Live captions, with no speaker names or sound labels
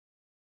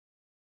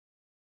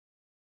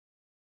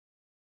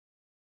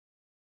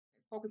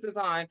focuses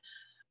on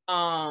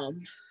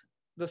um,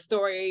 the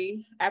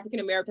story, African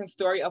American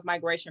story of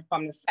migration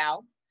from the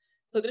South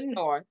to the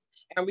North,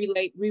 and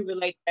we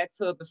relate that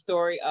to the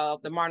story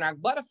of the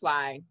monarch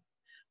butterfly,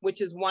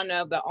 which is one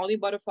of the only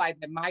butterflies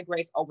that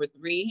migrates over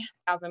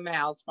 3,000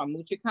 miles from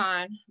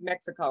Michoacan,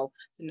 Mexico,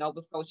 to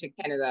Nova Scotia,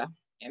 Canada,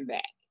 and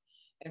back.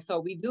 And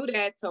so we do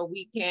that so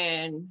we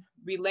can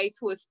relate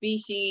to a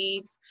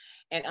species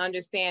and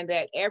understand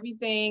that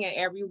everything and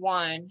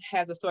everyone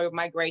has a story of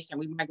migration.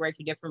 We migrate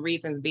for different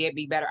reasons, be it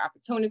be better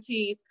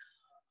opportunities,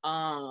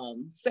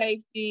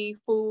 safety,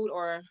 food,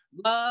 or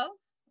love,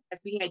 as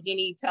we had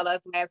Jeannie tell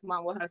us last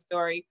month with her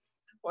story,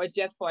 or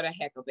just for the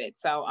heck of it.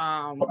 So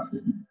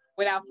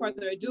without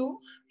further ado,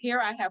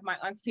 here I have my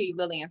auntie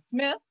Lillian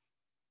Smith,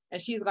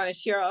 and she's going to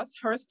share us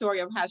her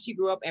story of how she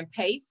grew up in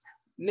Pace,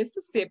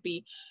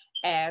 Mississippi,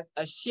 as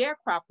a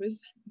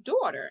sharecropper's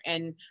daughter.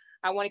 And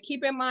I want to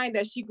keep in mind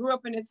that she grew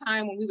up in a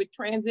time when when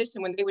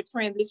they were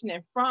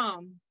transitioning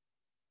from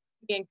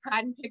being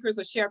cotton pickers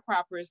or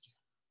sharecroppers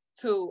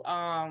to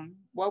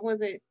what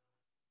was it?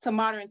 To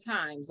modern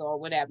times or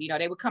whatever. You know,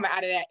 they were coming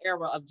out of that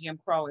era of Jim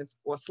Crow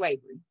or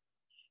slavery.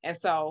 And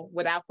so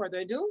without further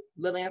ado,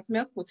 Lillian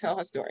Smith will tell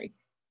her story.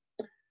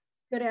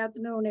 Good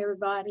afternoon,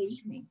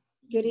 everybody.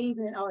 Good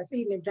evening. Oh, it's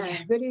evening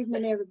time. Good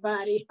evening,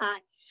 everybody.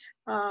 Hi.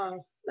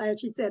 Like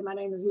she said, my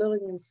name is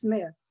Lillian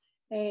Smith,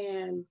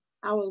 and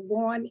I was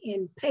born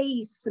in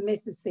Pace,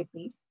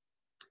 Mississippi.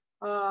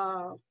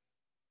 And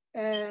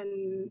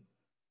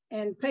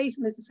Pace,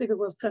 Mississippi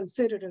was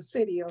considered a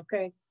city,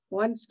 okay?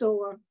 One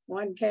store,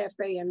 one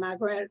cafe, and my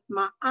great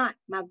aunt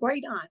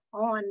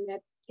owned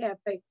that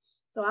cafe.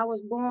 So I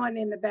was born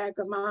in the back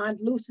of my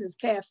Aunt Lucy's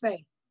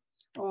cafe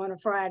on a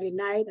Friday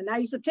night. And I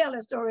used to tell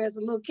that story as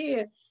a little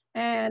kid.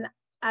 And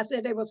I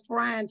said they was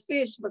frying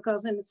fish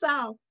because in the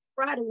South,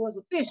 Friday was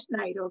a fish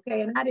night,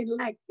 okay? And I didn't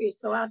like fish.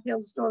 So I'll tell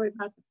the story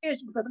about the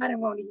fish because I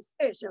didn't want to eat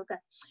fish, okay?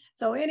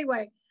 So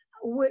anyway,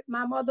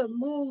 my mother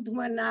moved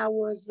when I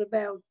was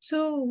about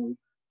 2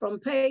 from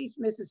Pace,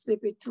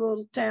 Mississippi to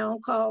a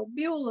town called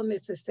Beulah,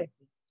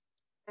 Mississippi.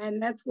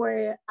 And that's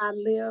where I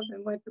lived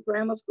and went to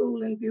grammar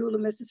school in Beulah,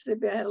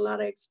 Mississippi. I had a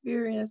lot of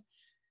experience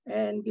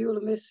in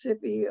Beulah,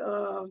 Mississippi.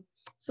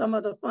 Some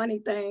of the funny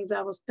things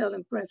I was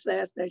telling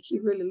Princess that she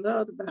really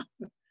loved about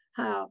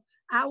how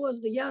I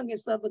was the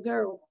youngest of the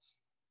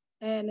girls.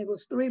 And it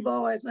was 3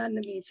 boys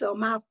under me. So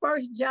my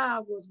first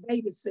job was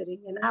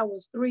babysitting. And I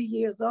was 3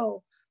 years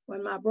old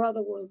when my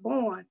brother was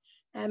born.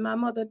 And my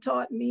mother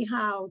taught me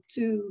how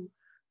to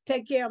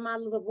take care of my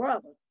little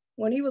brother.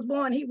 When he was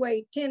born, he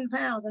weighed 10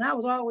 pounds, and I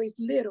was always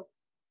little.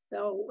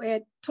 So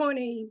at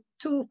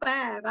 22.5,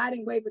 I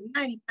didn't weigh but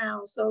 90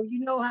 pounds. So you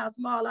know how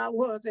small I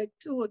was at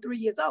 2 or 3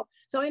 years old.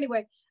 So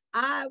anyway,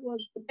 I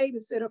was the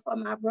babysitter for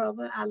my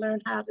brother. I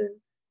learned how to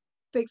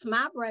fix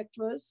my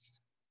breakfast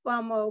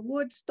from a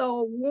wood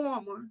stove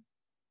warmer.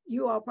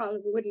 You all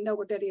probably wouldn't know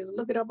what that is.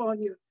 Look it up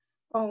on your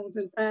phones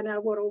and find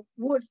out what a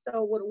wood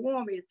stove, what a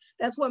warmer is.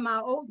 That's where my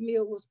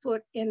oatmeal was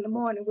put in the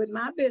morning with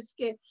my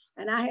biscuit.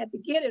 And I had to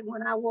get it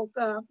when I woke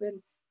up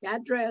and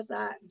got dressed.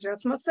 I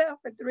dressed myself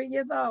at 3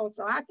 years old.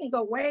 So I can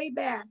go way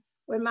back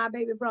with my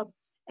baby brother.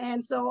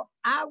 And so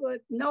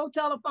no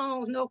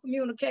telephones, no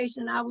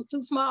communication. I was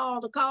too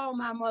small to call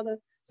my mother.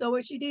 So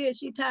what she did,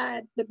 she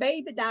tied the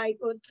baby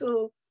diaper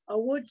to a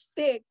wood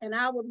stick, and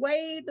I would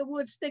wave the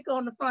wood stick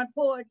on the front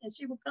porch, and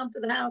she would come to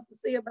the house to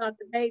see about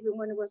the baby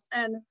when it was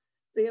time to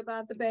see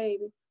about the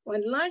baby.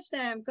 When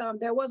lunchtime come,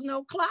 there was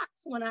no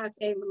clocks when I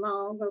came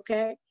along,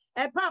 okay?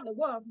 It probably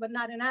was, but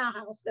not in our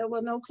house. There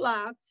was no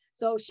clock.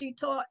 So she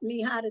taught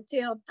me how to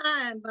tell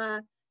time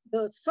by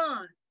the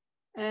sun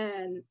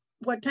and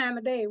what time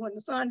of day. When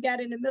the sun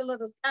got in the middle of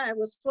the sky, it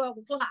was 12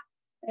 o'clock.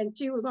 And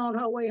she was on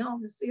her way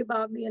home to see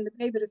about me and the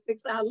baby to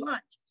fix our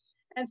lunch.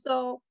 And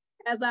so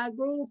as I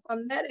grew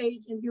from that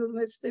age in Beulah,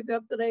 Mississippi,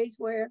 up to the age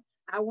where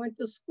I went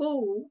to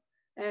school,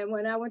 and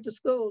when I went to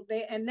school,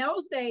 in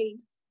those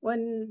days,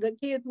 when the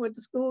kids went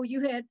to school,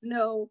 you had to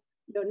know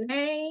your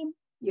name,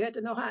 you had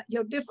to know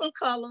your different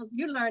colors.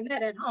 You learned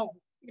that at home.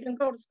 You didn't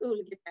go to school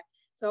to get that.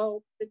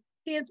 So the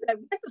kids that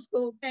went to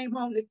school came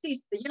home to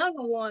teach the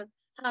younger ones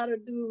how to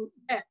do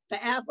that,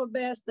 the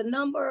alphabets, the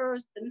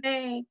numbers, the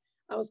name.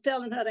 I was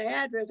telling her the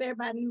address.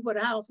 Everybody knew what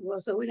a house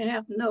was, so we didn't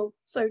have to know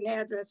certain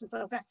addresses.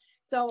 Okay.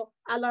 So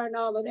I learned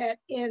all of that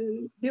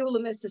in Beulah,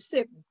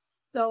 Mississippi.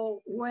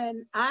 So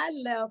when I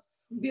left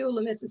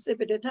Beulah,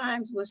 Mississippi, the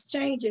times was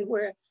changing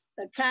where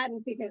the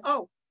cotton picking.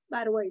 Oh,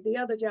 by the way, the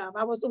other job,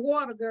 I was a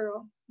water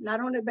girl, not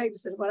only a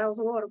babysitter, but I was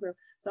a water girl.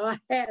 So I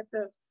had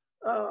to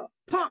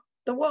pump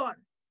the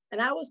water.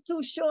 And I was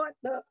too short.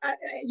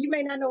 You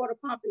may not know what a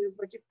pump is,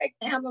 but you pick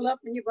the handle up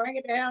and you bring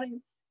it down.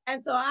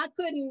 And so I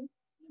couldn't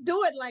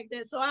do it like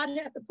this. So I'd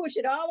have to push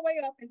it all the way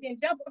up and then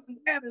jump up and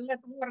grab it and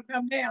let the water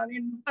come down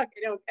in the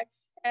bucket, okay?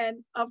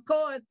 And of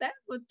course, that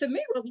was, to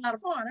me, was a lot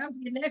of fun. I was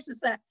getting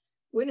exercise.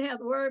 We didn't have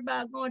to worry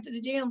about going to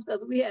the gyms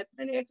because we had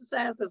plenty of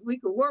exercise because we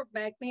could work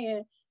back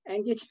then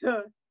and get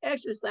your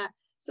exercise.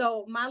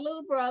 So my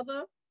little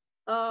brother,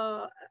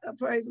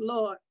 praise the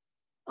Lord,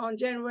 on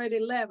January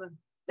 11th,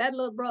 that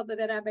little brother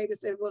that I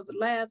babysitted was the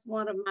last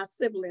one of my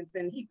siblings,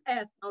 and he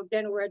passed on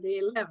January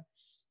the 11th.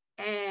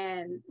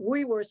 And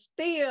we were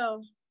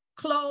still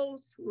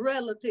close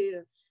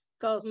relatives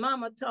because my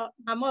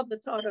mother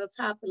taught us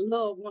how to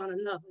love one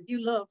another.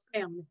 You love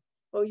family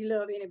or you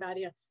love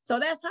anybody else. So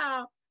that's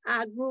how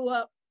I grew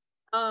up.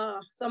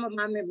 Some of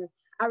my memories.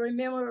 I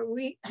remember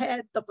we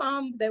had the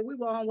farm that we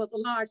were on was a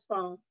large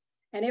farm,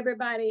 and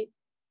everybody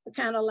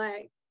kind of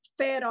like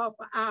fed off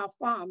of our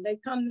farm. They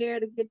come there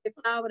to get their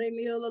flour, their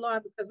meal a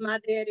lot, because my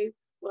daddy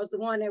was the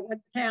one that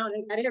went to town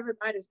and got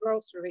everybody's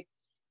grocery.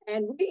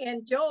 And we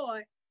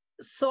enjoyed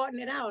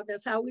sorting it out.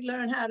 That's how we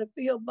learned how to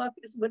fill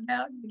buckets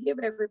without to give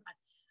everybody.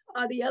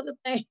 The other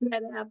thing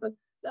that happened,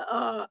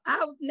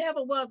 I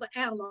never was an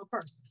animal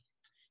person.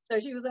 So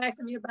she was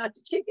asking me about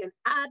the chicken.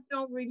 I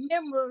don't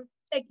remember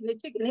taking the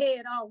chicken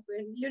head off,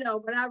 and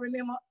but I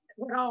remember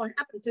what all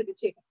happened to the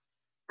chicken.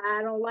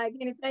 I don't like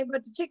anything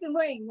but the chicken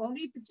wing. Won't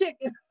eat the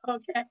chicken.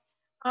 Okay.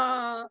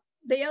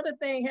 The other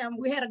thing happened,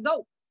 we had a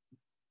goat.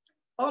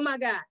 Oh my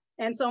God.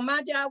 And so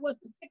my job was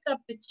to pick up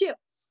the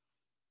chips.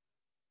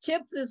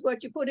 Chips is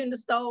what you put in the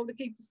stove to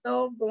keep the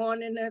stove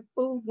going and the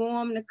food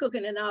warm and the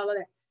cooking and all of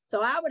that.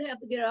 So I would have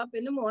to get up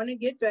in the morning,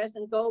 get dressed,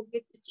 and go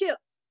get the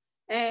chips.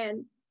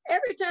 And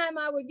every time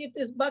I would get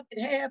this bucket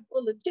half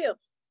full of chips,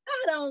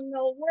 I don't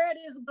know where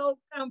this goat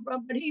come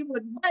from, but he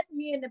would butt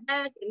me in the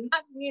back and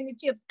knock me in the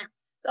chips down.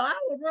 So I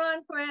would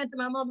run crying to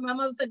my mother. My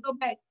mother said, go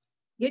back,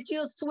 get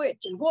you a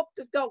switch and whoop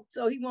the goat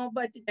so he won't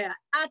butt you down.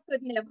 I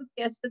could never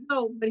catch the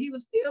goat, but he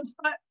would still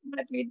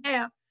butt me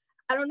down.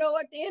 I don't know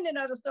what the ending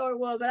of the story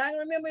was, but I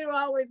remember he would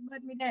always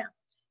butt me down.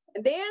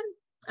 And then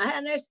I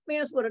had an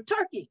experience with a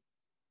turkey.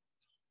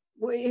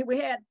 We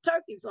had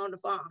turkeys on the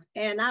farm,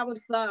 and I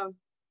was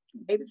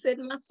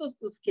babysitting my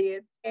sister's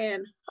kids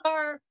and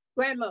her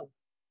grandmother.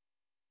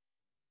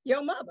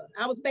 Your mother.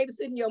 I was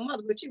babysitting your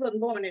mother, but she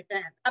wasn't born at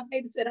that time. I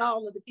babysat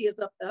all of the kids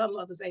up to her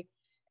mother's age.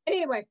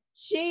 Anyway,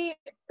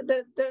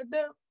 the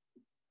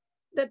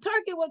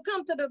turkey would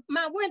come to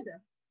my window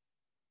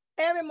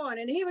every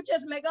morning, and he would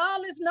just make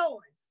all this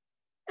noise.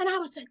 And I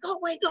would say, go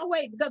away,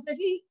 because if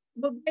he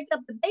would wake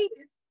up the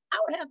babies, I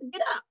would have to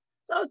get up.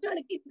 So I was trying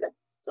to keep it.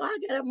 So I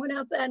got up, went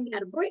outside and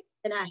got a brick,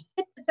 and I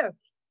hit the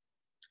turkey.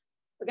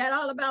 Forgot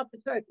all about the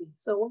turkey.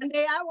 So one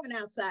day I went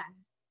outside,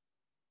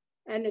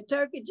 and the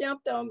turkey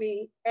jumped on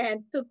me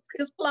and took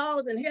his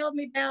claws and held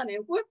me down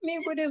and whipped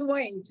me with his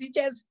wings. He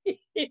just, and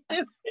I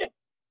was scared.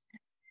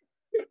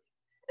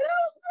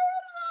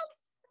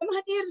 And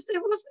my dad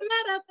said, what's the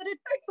matter? I said, the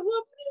turkey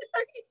whooped me,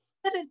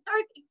 the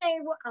turkey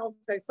came.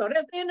 Okay, so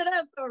that's the end of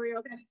that story,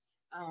 okay?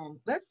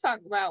 Let's talk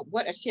about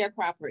what a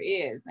sharecropper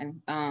is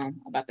and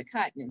about the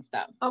cotton and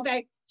stuff.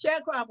 Okay,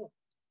 sharecropper.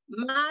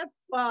 My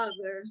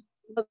father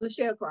was a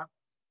sharecropper,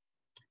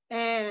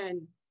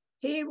 and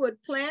he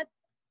would plant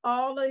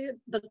all of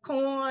the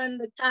corn,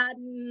 the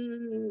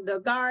cotton, the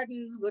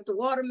gardens with the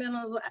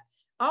watermelons,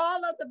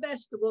 all of the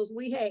vegetables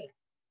we had.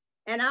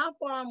 And our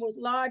farm was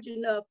large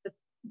enough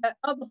that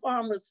other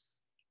farmers,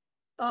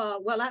 I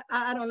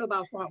don't know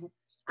about farmers.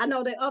 I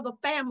know that other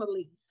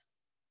families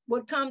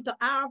would come to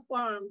our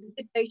farm to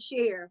get their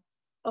share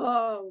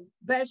of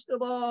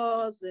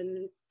vegetables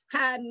and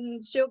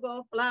cotton,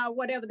 sugar, flour,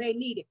 whatever they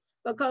needed,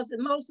 because it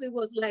mostly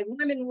was like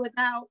women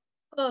without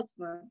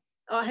husband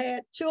or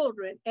had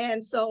children.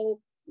 And so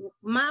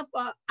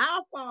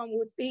our farm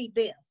would feed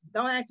them.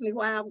 Don't ask me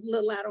why I was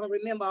little. I don't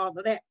remember all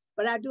of that,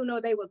 but I do know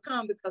they would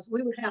come because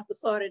we would have to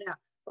sort it out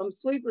from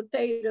sweet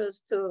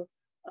potatoes to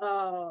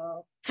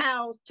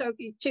cows,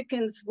 turkey,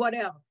 chickens,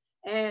 whatever.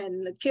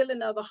 And the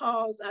killing of the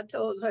hogs, I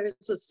told her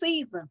it's a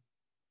season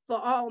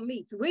for all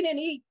meats. We didn't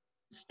eat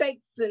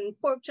steaks and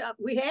pork chop.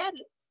 We had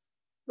it,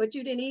 but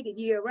you didn't eat it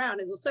year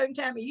round. It was a certain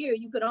time of year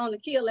you could only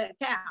kill that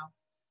cow.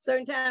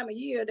 Certain time of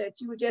year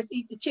that you would just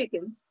eat the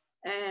chickens.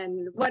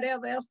 And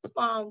whatever else the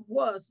farm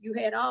was, you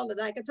had all of,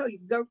 like I told you,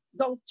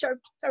 goat,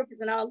 turkeys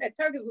and all that.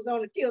 Turkeys was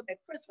only killed at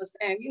Christmas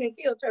time. You didn't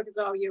kill turkeys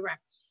all year round.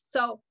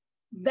 So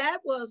that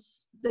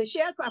was the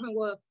sharecropping.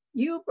 Was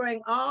you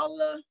bring all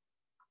the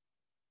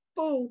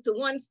food to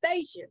one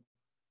station,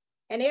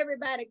 and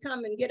everybody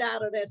come and get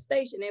out of that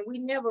station, and we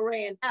never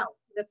ran out.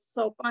 That's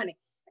so funny.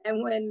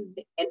 And when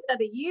the end of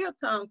the year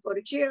come for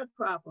the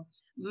sharecropper,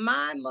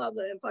 my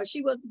mother, and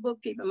she was the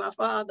bookkeeper, my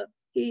father,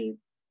 he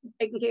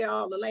taking care of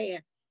all the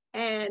land.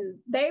 And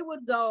they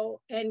would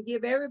go and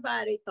give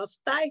everybody a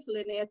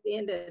stipend at the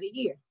end of the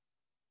year.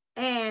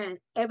 And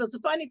it was a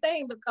funny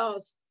thing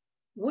because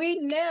we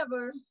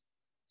never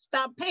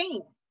stopped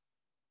paying.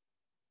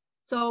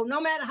 So no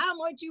matter how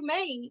much you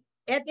made,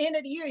 at the end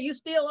of the year, you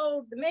still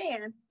owed the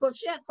man for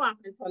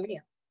sharecropping from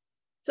him.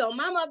 So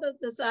my mother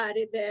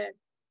decided that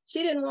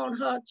she didn't want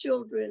her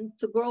children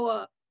to grow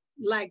up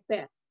like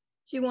that.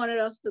 She wanted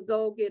us to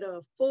go get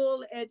a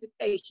full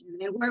education.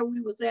 And where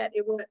we was at,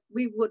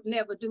 we would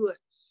never do it.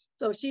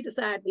 So she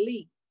decided to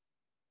leave.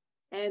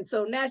 And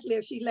so naturally,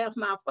 if she left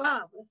my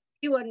father,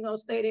 he wasn't going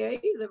to stay there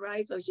either,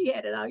 right? So she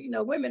had it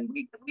all, women,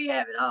 we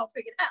have it all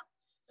figured out.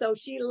 So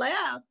she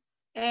left.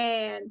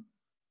 And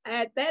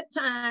at that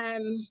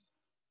time,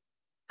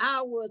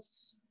 I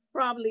was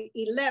probably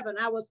 11.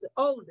 I was the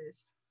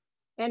oldest,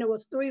 and it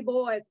was 3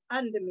 boys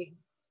under me.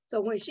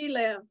 So when she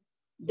left,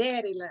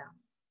 Daddy left.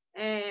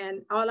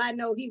 And all I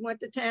know, he went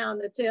to town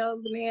to tell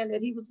the man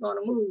that he was going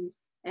to move.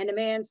 And the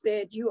man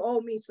said, you owe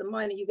me some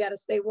money. You got to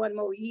stay 1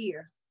 more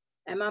year.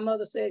 And my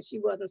mother said she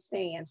wasn't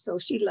staying. So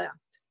she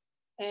left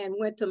and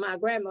went to my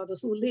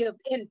grandmother's who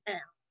lived in town.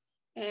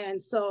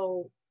 And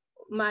so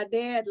my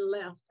dad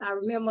left. I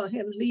remember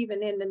him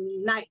leaving in the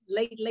night,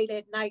 late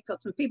at night,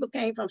 because some people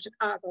came from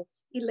Chicago.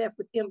 He left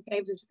with them,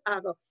 came to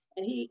Chicago,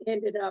 and he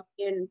ended up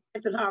in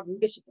Benton Harbor,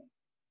 Michigan.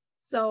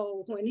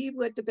 So when he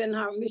went to Benton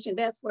Harbor, Michigan,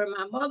 that's where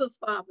my mother's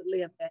father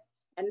lived at.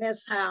 And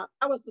that's how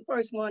I was the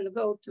first one to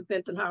go to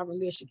Benton Harbor,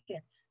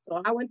 Michigan.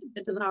 So I went to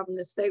Benton Harbor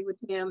to stay with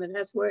him, and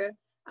that's where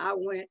I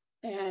went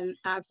and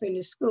I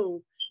finished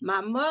school.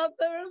 My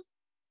mother,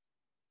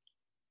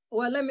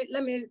 well, let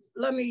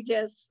me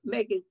just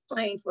make it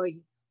plain for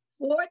you.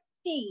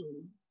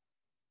 14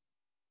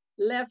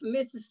 left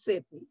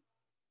Mississippi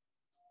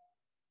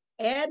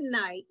at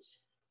night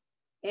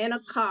in a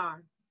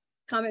car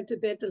coming to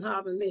Benton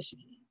Harbor,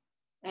 Michigan.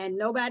 And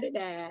nobody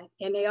died,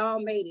 and they all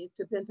made it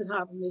to Benton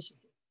Harbor, Michigan.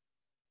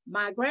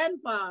 My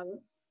grandfather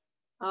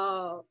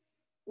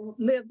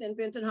lived in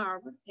Benton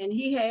Harbor, and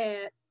he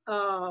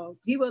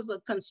was a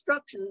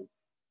construction,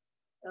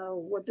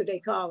 what do they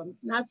call him?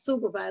 Not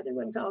supervisor, they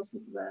wouldn't call him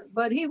supervisor,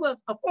 but he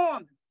was a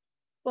foreman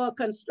for a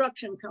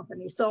construction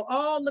company. So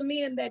all the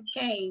men that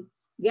came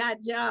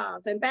got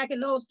jobs. And back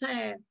in those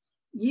times,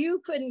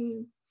 you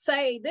couldn't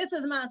say, this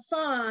is my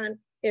son,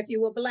 if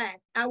you were Black,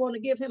 I want to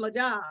give him a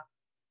job.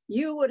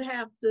 You would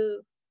have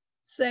to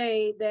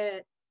say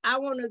that I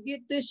want to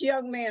get this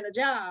young man a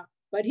job,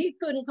 but he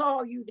couldn't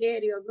call you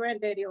daddy or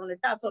granddaddy on the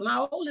job. So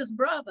my oldest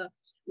brother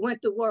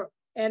went to work,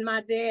 and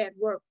my dad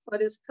worked for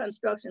this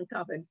construction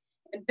company.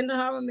 And in the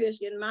Harbor,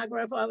 Michigan, my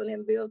grandfather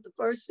then built the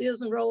first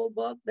Sears and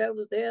Roebuck that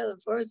was there,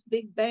 the first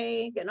big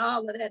bank and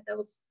all of that. That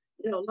was,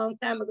 a long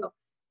time ago.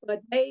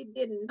 But they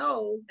didn't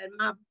know that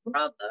my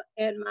brother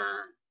and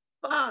my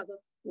father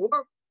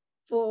worked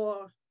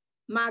for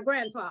my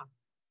grandfather.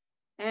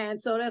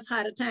 And so that's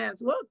how the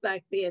times was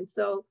back then.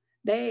 So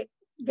they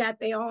got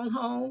their own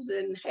homes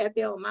and had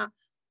their own.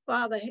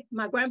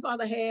 My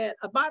grandfather had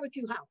a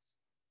barbecue house.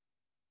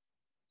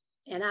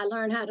 And I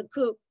learned how to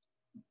cook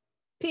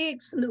pig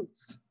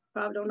snoops.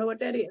 Probably don't know what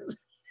that is.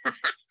 I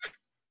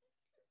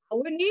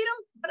wouldn't eat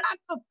them, but I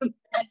cooked them.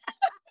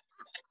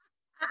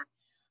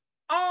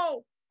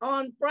 Oh,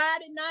 on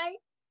Friday night,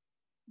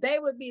 they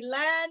would be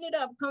lining it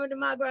up, coming to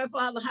my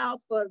grandfather's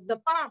house for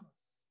the farmers.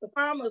 The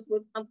farmers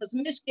would come, because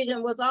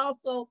Michigan was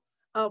also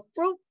a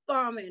fruit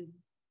farming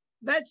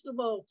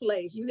vegetable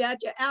place. You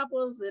got your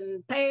apples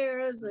and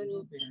pears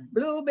and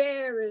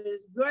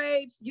blueberries,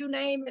 grapes, you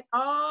name it,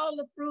 all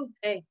the fruit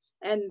came.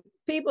 And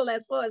people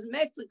as far as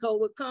Mexico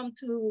would come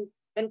to,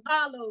 and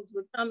Carlos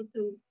would come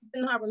to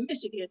Benton Harbor,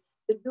 Michigan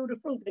to do the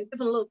fruit in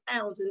different little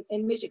towns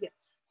in Michigan.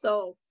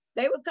 So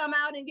they would come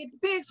out and get the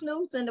pig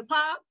snoops and the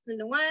pops and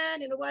the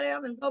wine and the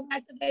whatever and go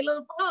back to their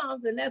little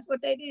farms. And that's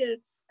what they did.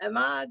 And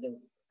my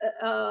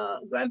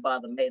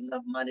grandfather made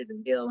enough money to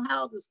build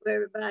houses for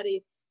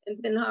everybody in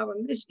Benton Harbor,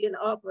 Michigan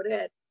off of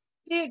that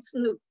pig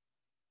snoop.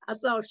 I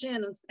saw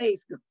Shannon's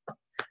face go,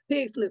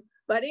 pig snoop.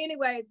 But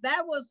anyway,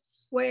 that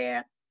was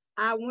where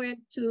I went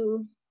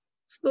to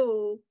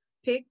school,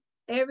 picked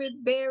every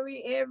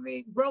berry,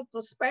 every broke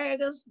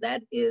asparagus.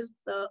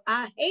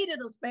 I hated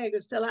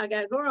asparagus till I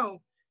got grown,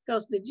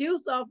 because the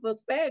juice off of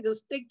asparagus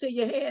stick to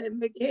your head and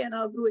make your head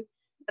all gooey.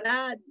 But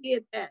I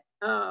did that.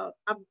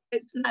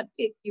 It's not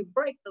pick, you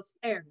break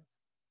asparagus.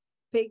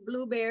 Pick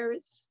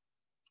blueberries,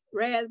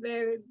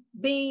 raspberry,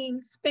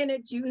 beans,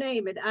 spinach, you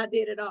name it. I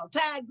did it all.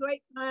 Tied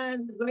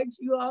grapevines, the grapes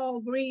you all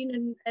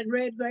green and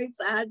red grapes.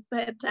 I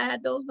had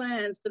tied those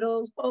vines to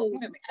those poles.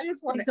 I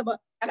just want to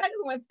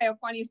say a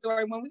funny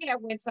story. When we had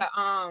went to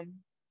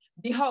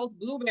the host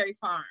blueberry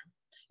farm,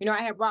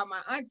 I had brought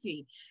my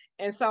auntie.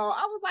 And so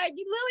I was like,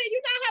 Lillian,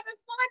 you're not having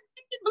fun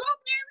picking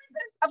blueberries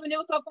and stuff. And it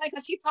was so funny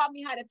because she taught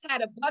me how to tie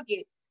the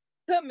bucket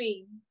to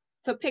me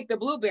to pick the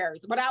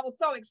blueberries. But I was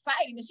so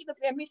excited. And she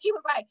looked at me. She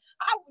was like,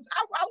 I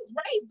was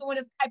raised doing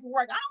this type of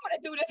work. I don't want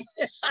to do this.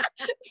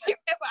 She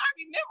said, so I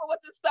remember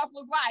what this stuff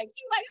was like.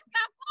 She was like, it's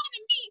not fun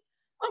to me.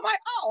 I'm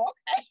like, oh,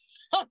 okay.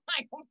 I'm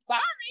like, I'm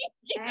sorry.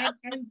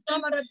 And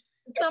some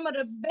of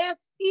the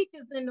best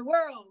peaches in the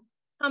world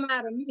come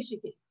out of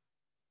Michigan.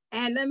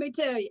 And let me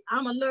tell you,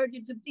 I'm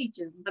allergic to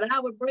peaches, but I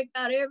would break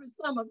out every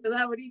summer because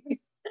I would eat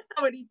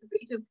the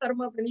peaches, cut them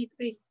up and eat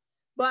the peaches.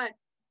 But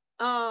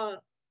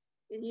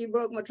you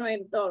broke my train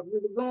of thought. We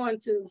were going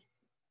to.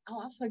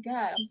 Oh, I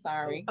forgot. I'm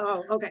sorry.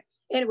 Oh, okay.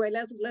 Anyway,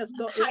 let's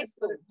go. High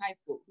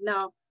school.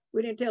 No,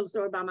 we didn't tell the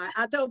story about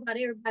I told about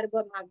everybody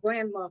but my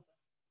grandmother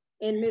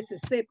in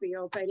Mississippi.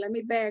 Okay, let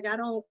me beg. I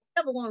don't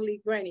ever want to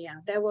leave Granny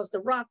out. That was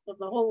the rock of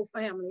the whole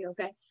family.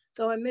 Okay,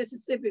 so in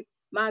Mississippi,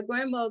 my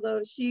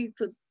grandmother,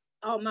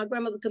 my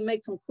grandmother could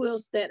make some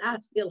quilts that I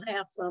still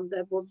have some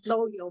that will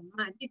blow your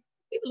mind.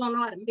 People don't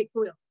know how to make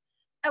quilts.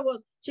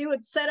 She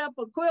would set up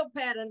a quilt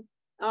pattern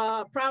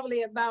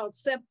probably about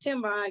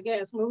September, I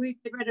guess, when we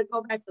get ready to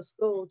go back to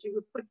school. She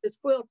would put this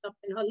quilt up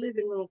in her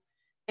living room,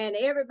 and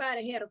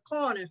everybody had a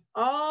corner.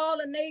 All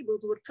the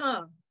neighbors would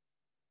come.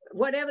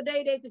 Whatever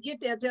day they could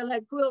get there till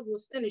that quilt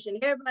was finished.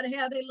 And everybody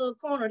had their little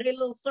corner, their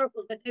little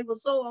circle that they would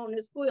sew on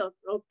this quilt,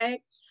 okay?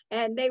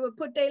 And they would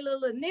put their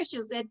little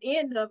initials at the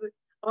end of it.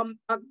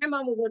 My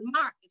grandmama would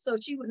mark it so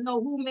she would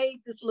know who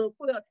made this little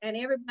quilt, and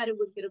everybody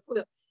would get a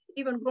quilt.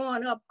 Even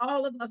growing up,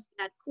 all of us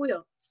got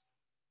quilts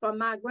from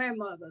my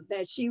grandmother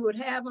that she would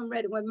have them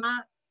ready. When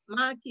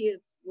my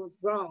kids was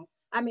born,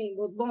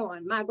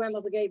 my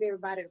grandmother gave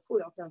everybody a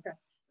quilt, okay?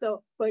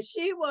 So, but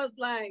she was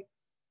like,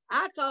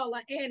 I call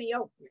her Annie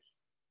Oakley.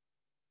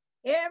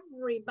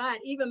 Everybody,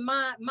 even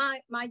my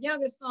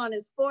youngest son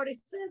is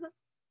 47.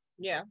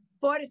 Yeah.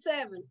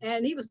 47.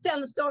 And he was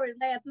telling a story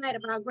last night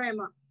about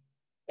grandma.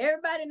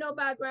 Everybody know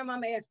about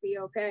Grandmama Effie,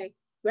 okay?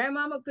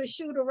 Grandmama could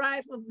shoot a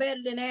rifle better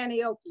than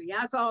Annie Oakley.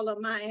 I call her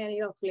my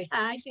Annie Oakley.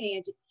 Hi,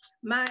 Tangy.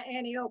 My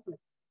Annie Oakley.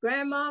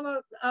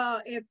 Grandmama,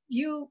 if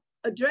you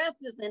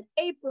dresses and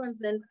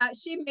aprons, and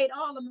she made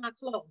all of my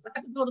clothes.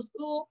 I could go to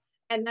school,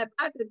 and if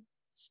I could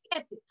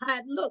sketch it,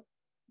 I'd look,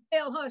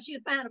 tell her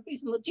she'd find a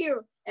piece of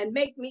material and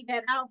make me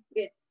that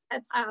outfit.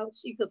 That's how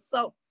she could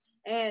sew.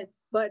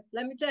 But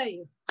let me tell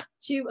you,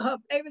 her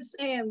favorite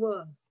saying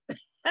was,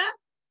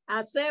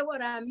 I say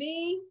what I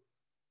mean,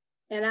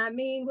 and I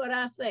mean what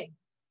I say.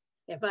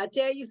 If I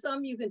tell you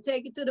something, you can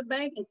take it to the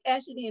bank and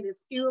cash it in.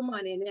 It's pure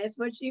money. And that's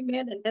what she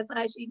meant, and that's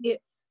how she did.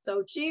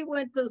 So she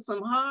went through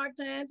some hard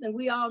times, and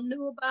we all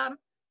knew about her,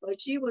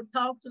 but she would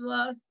talk to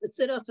us, to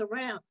sit us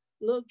around.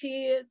 Little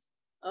kids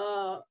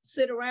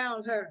sit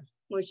around her.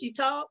 When she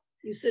talked,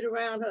 you sit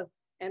around her.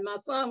 And my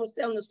son was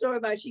telling a story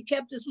about she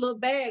kept this little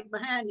bag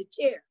behind the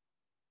chair.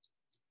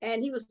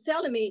 And he was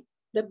telling me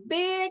the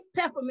big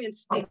peppermint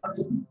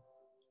sticks.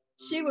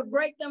 She would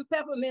break them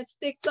peppermint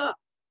sticks up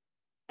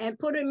and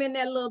put them in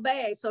that little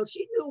bag. So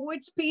she knew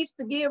which piece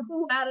to give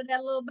who out of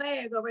that little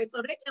bag. Okay,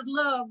 so they just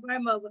loved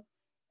grandmother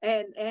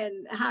and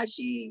how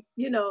she,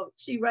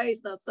 she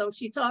raised us. So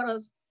she taught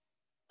us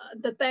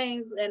the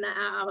things. And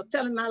I was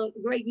telling my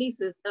great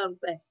nieces the other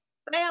thing.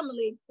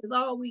 Family is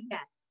all we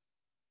got.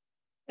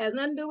 Has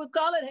nothing to do with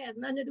color. It has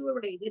nothing to do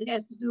with race. It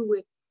has to do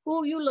with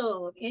who you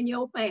love in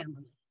your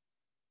family.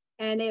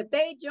 And if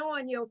they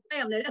join your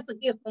family, that's a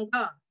gift from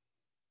God.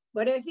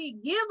 But if he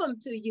give them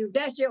to you,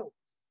 that's yours.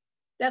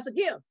 That's a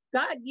gift.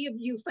 God gives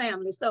you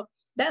family. So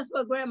that's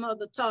what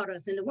grandmother taught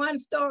us. And the one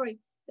story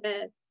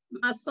that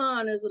my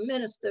son is a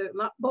minister,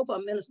 both are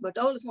ministers, but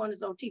the oldest one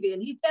is on TV.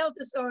 And he tells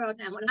this story all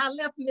the time. When I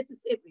left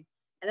Mississippi,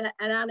 and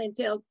I didn't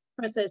tell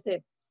Princess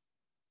that,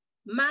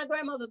 my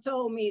grandmother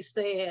told me,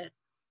 said,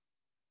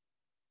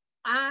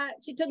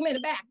 she took me in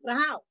the back of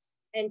the house,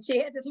 and she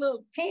had this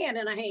little can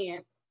in her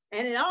hand.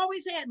 And it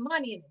always had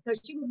money in it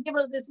because she would give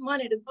us this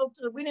money to go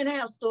to, we didn't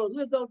have stores.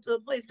 We'd go to a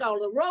place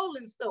called a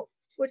rolling store,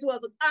 which was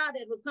a guy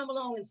that would come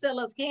along and sell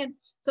us candy.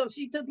 So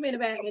she took me in the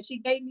back and she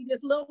gave me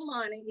this little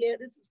money. Yeah,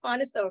 this is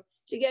funny story.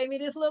 She gave me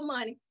this little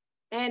money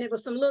and it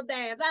was some little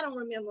dimes. I don't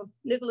remember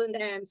nickel and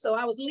dime. So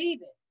I was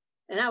leaving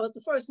and I was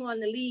the first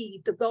one to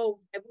leave to go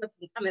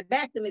coming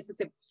back to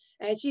Mississippi.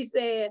 And she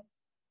said,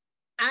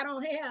 I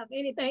don't have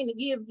anything to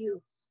give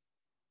you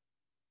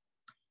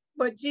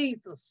but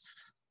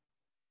Jesus.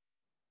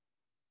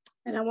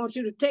 And I want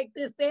you to take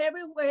this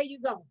everywhere you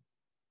go.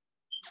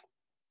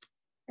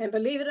 And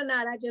believe it or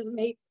not, I just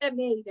made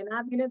 78 and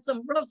I've been in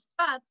some rough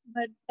spots,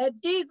 but that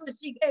Jesus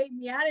she gave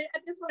me, I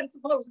just wasn't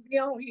supposed to be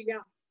on here,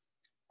 y'all.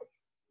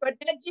 But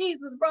that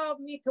Jesus brought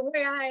me to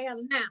where I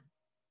am now.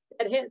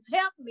 That has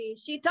helped me.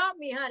 She taught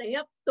me how to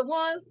help the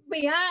ones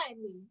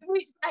behind me. You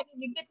reach back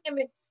and you get them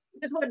in.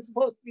 This wasn't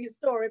supposed to be a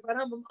story, but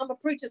I'm a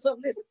preacher, so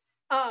listen.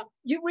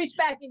 You reach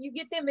back and you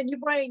get them and you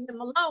bring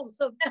them along.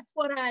 So that's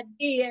what I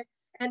did.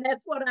 And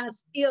that's what I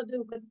still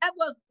do. But that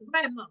was the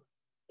grandmother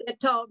that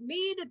taught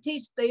me to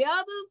teach the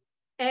others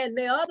and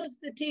the others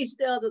to teach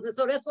the others. And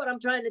so that's what I'm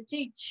trying to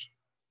teach.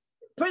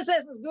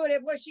 Princess is good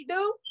at what she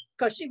do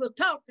because she was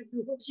taught to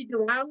do what she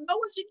do. I don't know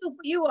what she do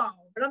for you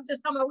all, but I'm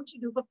just talking about what she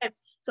do for family.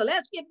 So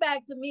let's get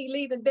back to me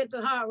leaving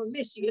Benton Harbor,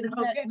 Michigan.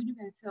 Okay? When you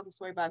got to tell the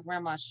story about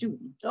grandma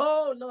shooting.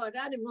 Oh, Lord,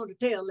 I didn't want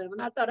to tell them.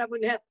 And I thought I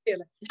wouldn't have to tell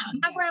them.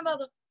 My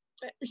grandmother,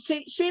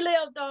 she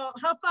lived,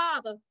 her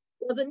father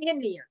was an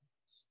Indian.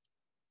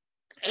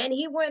 And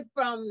he went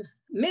from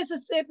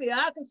Mississippi,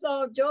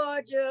 Arkansas,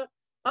 Georgia,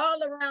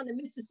 all around the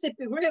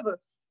Mississippi River.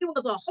 He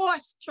was a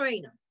horse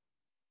trainer.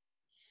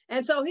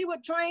 And so he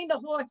would train the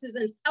horses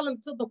and sell them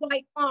to the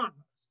white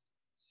farmers.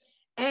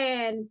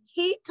 And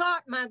he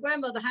taught my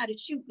grandmother how to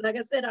shoot. Like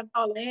I said, I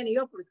call her Annie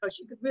Oakley because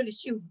she could really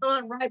shoot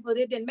gun, rifle.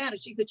 It didn't matter.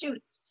 She could shoot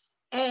it.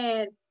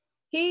 And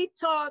he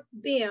taught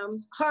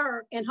them,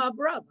 her and her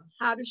brother,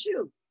 how to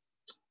shoot.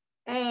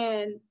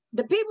 And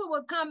the people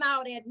would come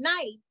out at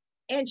night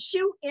and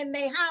shoot in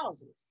their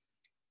houses.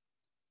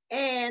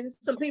 And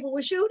some people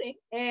were shooting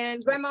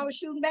and grandma was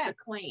shooting back. The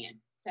clan.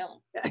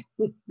 Tell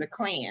them. The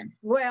Klan.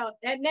 Well,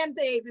 in them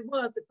days it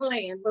was the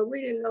Klan, but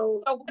we didn't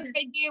know. So what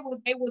they did was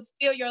they would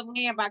steal your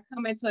land by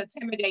coming to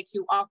intimidate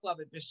you off of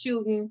it, the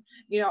shooting,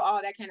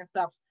 all that kind of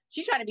stuff.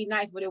 She tried to be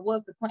nice, but it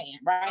was the Klan,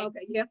 right?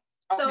 Okay, yeah.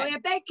 Okay. So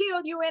if they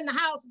killed you in the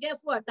house,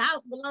 guess what? The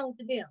house belonged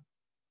to them.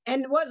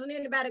 And wasn't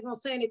anybody going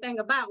to say anything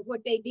about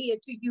what they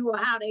did to you or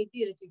how they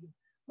did it to you.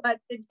 But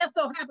it just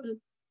so happened,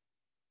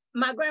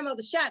 my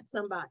grandmother shot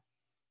somebody.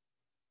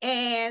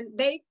 And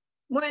they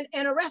went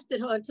and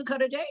arrested her and took her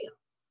to jail.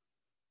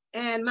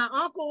 And my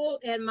uncle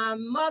and my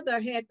mother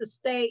had to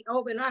stay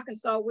over in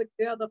Arkansas with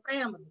the other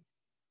families.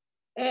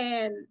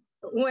 And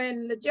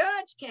when the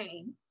judge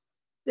came,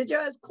 the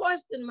judge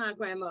questioned my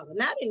grandmother.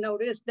 And I didn't know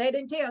this. They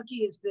didn't tell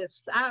kids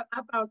this. I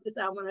found this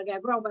out when I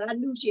got grown, but I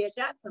knew she had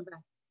shot somebody.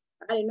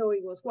 I didn't know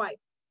he was white.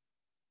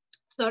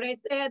 So they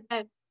said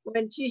that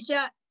when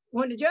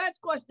the judge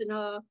questioned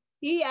her,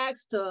 he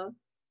asked her,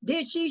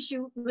 did she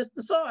shoot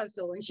Mr.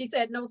 So-and-so? And she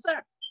said, no,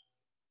 sir.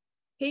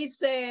 He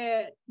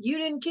said, you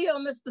didn't kill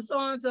Mr.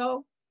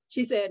 So-and-so?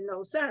 She said,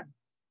 no, sir.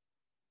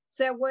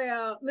 Said,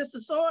 well,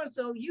 Mr.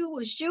 So-and-so, you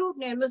were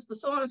shooting and Mr.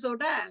 So-and-so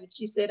died.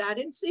 She said, I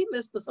didn't see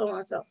Mr.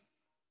 So-and-so.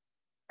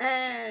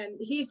 And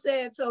he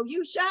said, so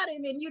you shot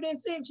him and you didn't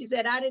see him? She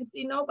said, I didn't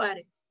see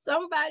nobody.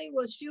 Somebody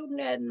was shooting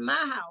at my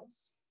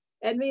house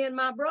at me and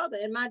my brother.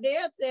 And my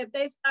dad said, if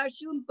they start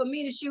shooting for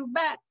me to shoot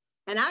back,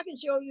 and I can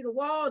show you the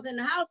walls in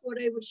the house where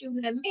they were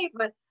shooting at me,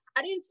 but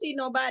I didn't see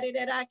nobody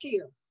that I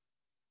killed.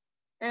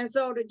 And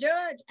so the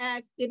judge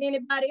asked, did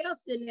anybody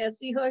else in there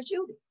see her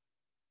shooting?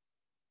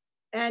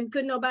 And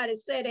couldn't nobody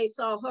say they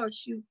saw her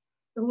shoot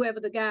whoever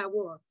the guy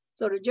was.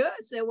 So the judge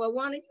said, well,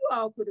 one of you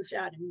all could have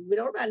shot him. We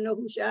don't know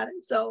who shot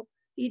him. So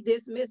he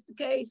dismissed the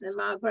case and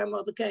my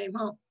grandmother came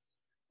home.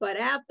 But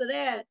after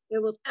that,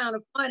 it was kind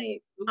of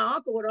funny. My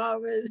uncle would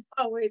always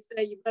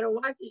say, you better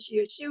watch it,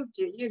 she'll shoot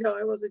you.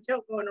 It was a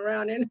joke going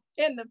around in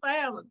the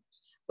family.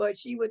 But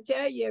she would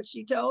tell you, if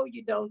she told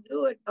you, don't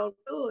do it, don't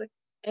do it.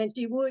 And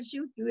she would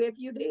shoot you if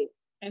you did.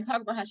 And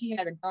talk about how she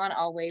had a gun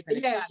always.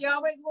 Yeah, she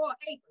always wore an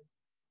apron.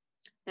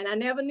 And I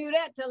never knew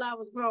that till I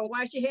was grown,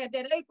 why she had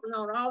that apron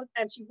on all the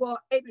time. She wore an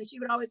apron. She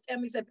would always tell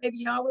me, say, baby,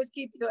 you always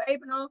keep your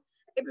apron on.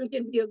 Apron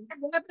can be a good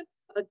weapon.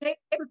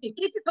 Apron can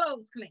keep your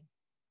clothes clean.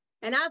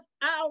 And I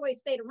always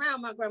stayed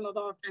around my grandmother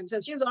all the time. So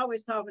she was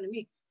always talking to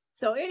me.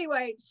 So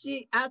anyway,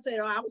 I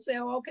would say,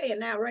 oh, okay. And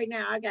now, right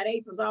now, I got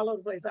aprons all over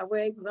the place. I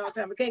wear aprons all the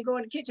time. I can't go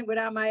in the kitchen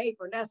without my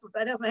apron. That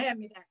doesn't have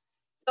me now.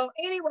 So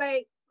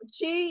anyway,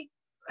 she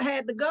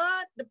had the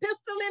gun, the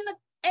pistol in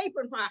the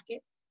apron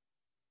pocket,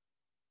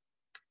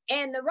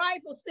 and the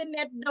rifle sitting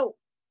at the door.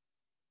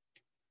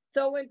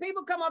 So when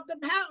people come up to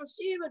the house,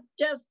 she would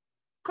just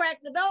crack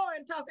the door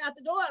and talk out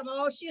the door.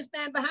 Oh, she'd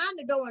stand behind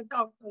the door and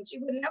talk to them. She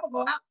would never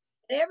go out.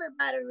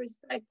 Everybody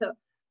respect her.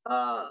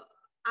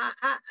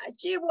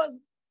 She was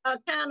a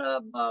kind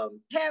of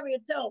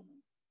Harriet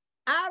Tubman.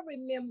 I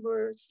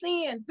remember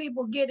seeing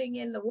people getting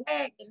in the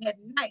wagon at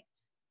night,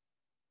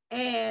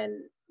 and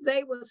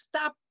they would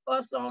stop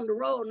us on the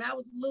road. And I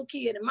was a little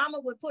kid, and Mama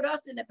would put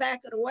us in the back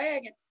of the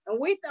wagon, and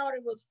we thought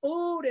it was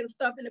food and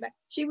stuff in the back.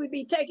 She would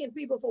be taking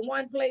people from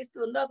one place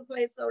to another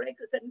place so they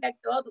could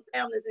connect to other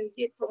families and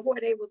get from where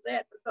they was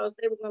at, because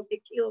they were going to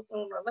get killed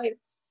sooner or later.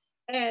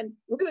 And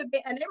they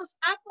would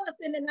stop us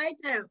in the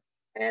nighttime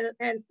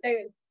and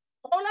say,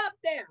 hold up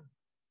there.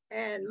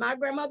 And my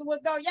grandmother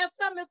would go, yes,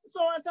 sir, Mr.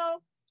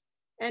 So-and-so.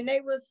 And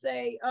they would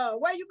say,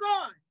 where you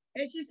going?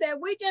 And she said,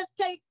 we just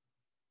take,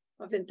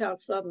 I've been taught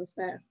Southern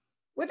style.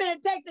 We're going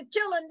to take the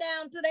children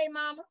down today,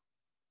 Mama.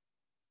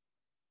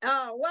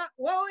 What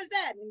was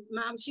that? And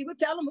Mom, she would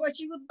tell them where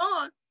she was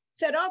going.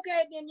 Said,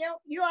 okay, then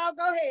you all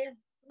go ahead.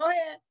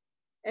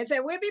 And said,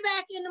 we'll be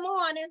back in the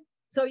morning.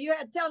 So you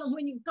had to tell them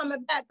when you were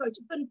coming back, because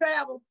you couldn't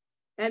travel.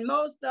 And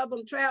most of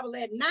them travel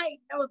at night.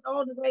 That was the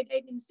only way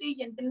they didn't see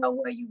you and didn't know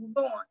where you were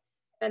going.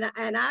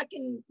 And I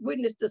can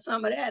witness to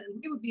some of that.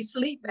 And we would be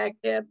asleep back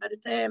there by the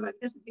time, I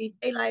guess it'd be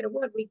daylight or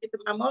what, we get to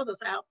my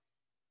mother's house.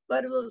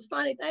 But it was a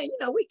funny thing,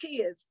 we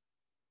kids.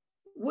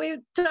 We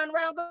turn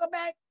around, go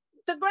back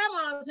to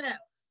grandma's house.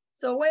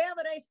 So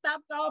wherever they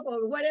stopped off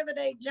or whatever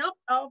they jumped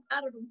off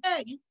out of the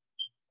wagon,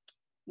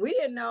 we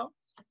didn't know.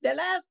 The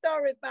last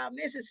story about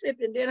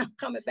Mississippi, and then I'm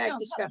coming back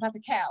to Chicago. About the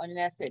cow, and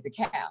that's it, the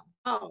cow.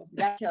 Oh. You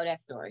gotta tell that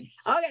story.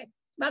 Okay.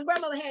 My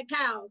grandmother had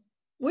cows.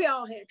 We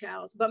all had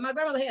cows, but my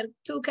grandmother had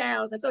 2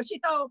 cows. And so she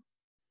told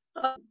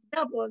her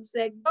helper and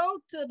said, go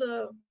to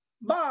the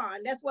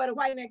barn. That's where the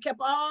white man kept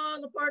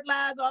all the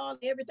fertilizer,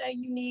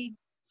 everything you need.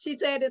 She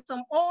said there's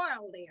some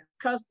oil there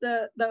because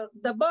the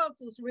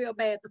bugs was real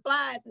bad, the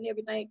flies and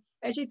everything.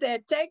 And she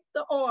said, take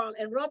the oil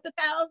and rub the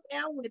cows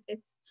down with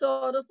it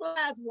so the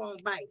flies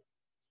won't bite.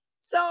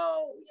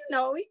 So,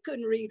 he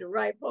couldn't read or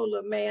write, poor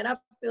little man. I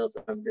feel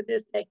something to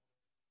this day.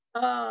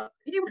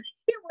 He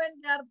went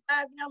and got a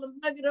 5-gallon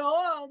bucket of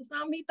oil,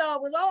 something he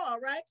thought was oil,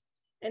 right?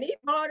 And he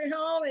brought it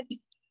home and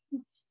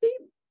he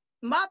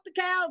mopped the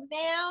cows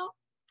down.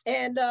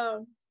 And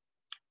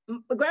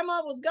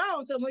grandma was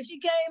gone. So when she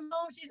came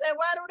home, she said,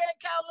 why do that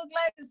cow look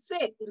like it's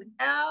sick? And the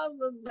cow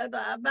was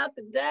about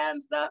to die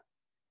and stuff.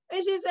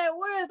 And she said,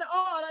 where's the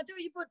oil? I told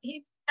you,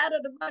 he's out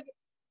of the bucket.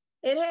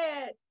 It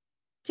had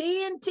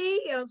TNT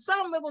or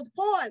something. It was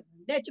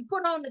poison that you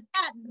put on the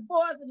cotton, the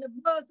poison, the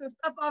bugs and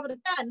stuff off of the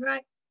cotton,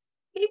 right?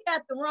 He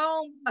got the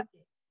wrong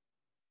bucket.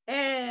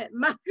 And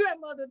my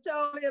grandmother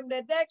told him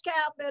that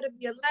cow better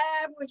be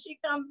alive when she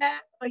come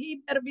back or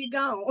he better be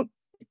gone.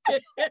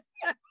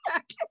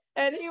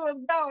 And he was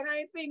gone. I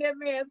ain't seen that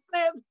man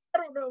since. I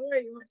don't know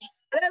where he went.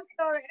 That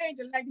story,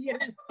 Angel, like to hear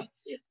this.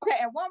 Okay,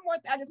 and one more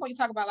I just want you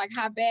to talk about like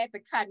how bad the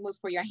cotton was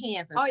for your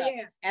hands and stuff.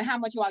 Yeah. And how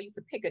much you all used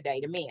to pick a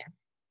day, the men.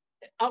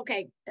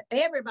 Okay,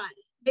 everybody.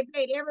 They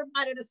paid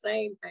everybody the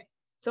same thing.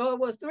 So it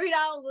was $3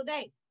 a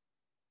day.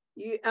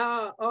 You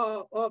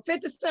or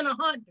 50 cents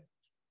 100.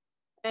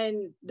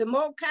 And the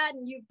more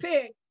cotton you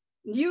pick,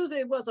 usually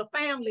it was a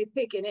family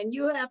picking, and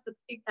you have to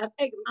pick. I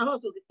think my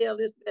husband could tell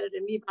this better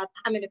than me about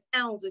how many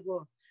pounds it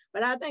was,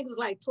 but I think it was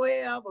like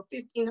 12 or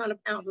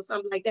 1,500 pounds or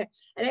something like that.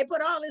 And they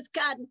put all this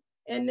cotton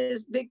in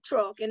this big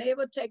truck, and they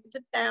would take it to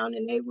town,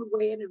 and they would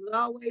weigh it. It was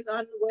always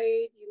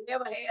underweighed. You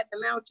never had the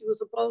amount you were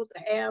supposed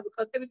to have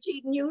because they were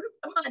cheating you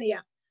the money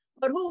out.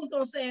 But who's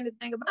gonna say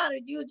anything about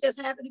it? You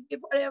just happen to get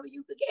whatever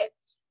you could get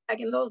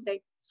back in those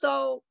days.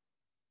 So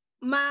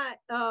my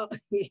the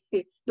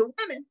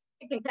women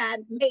picking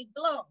cotton made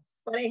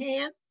gloves for their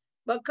hands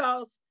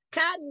because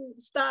cotton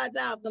starts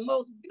out, the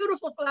most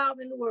beautiful flower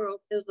in the world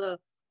is a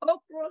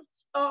okra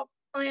stalk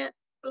plant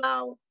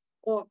flower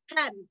or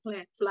cotton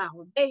plant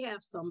flower. They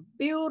have some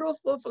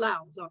beautiful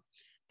flowers on.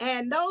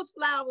 And those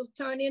flowers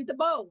turn into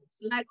bulbs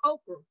like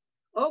okra.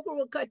 Okra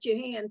will cut your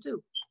hand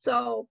too.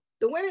 So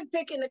the women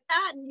picking the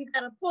cotton, you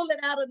gotta pull it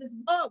out of this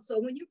bulb. So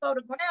when you go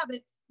to grab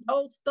it,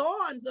 those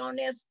thorns on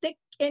there stick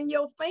in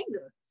your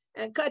finger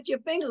and cut your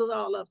fingers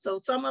all up. So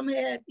some of them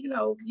had, you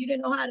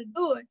didn't know how to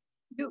do it.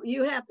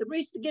 You have to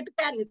reach to get the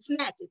cotton and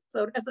snatch it.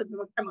 So that's what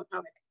my grandma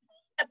called it.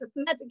 You have to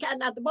snatch the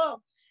cotton out the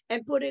bulb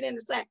and put it in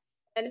the sack.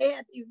 And they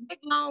had these big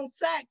long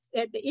sacks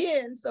at the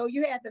end. So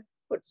you had to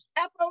put the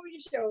strap over your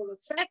shoulder,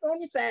 sack on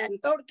your side,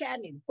 and throw the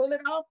cotton in. Pull it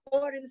off,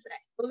 throw it in the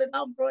sack. Pull it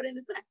off, throw it in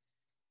the sack.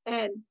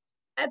 And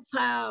that's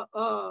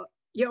how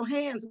your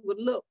hands would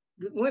look.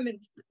 The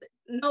women,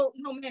 no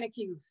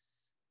manicures.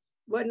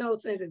 Wasn't no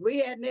sense. We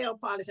had nail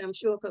polish, I'm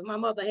sure, because my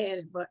mother had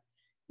it, but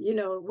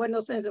wasn't no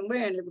sense in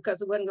wearing it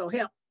because it wasn't gonna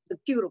help the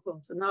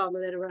cuticles and all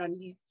of that around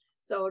here.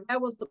 So that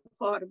was the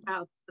part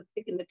about the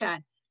picking the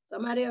cotton.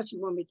 Somebody else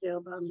you want me to tell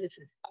about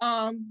missing?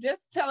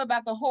 Just tell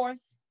about the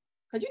horse,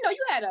 because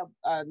you had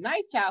a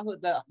nice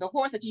childhood. The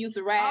horse that you used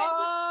to ride.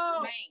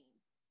 Oh,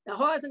 the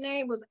horse's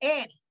name was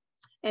Annie,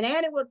 and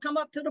Annie would come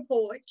up to the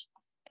porch,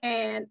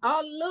 and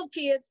all the little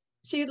kids,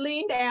 she'd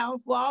lean down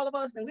for all of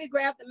us, and we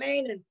grabbed the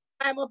mane and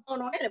climb up on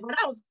her. But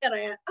I was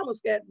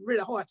scared of really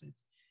horses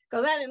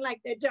because I didn't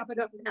like that jumping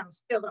up and down,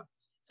 still up.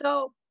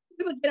 So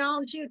we would get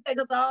on, she would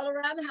take us all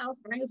around the house,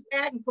 bring us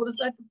back and put us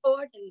at the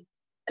porch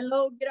and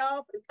load get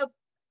off. Because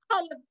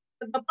all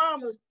the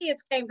farmers'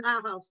 kids came to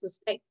our house to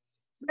stay,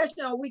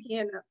 especially on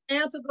weekend. The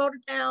aunts would go to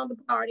town to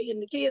party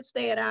and the kids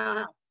stay at our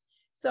house.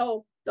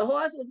 So the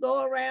horse would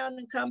go around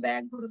and come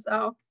back and put us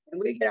off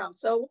and we get off.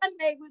 So one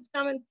day we was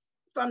coming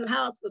from the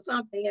house for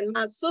something and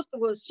my sister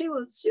she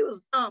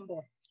was a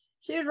tomboy.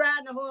 She was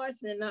riding a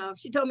horse and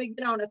she told me to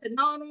get on. I said,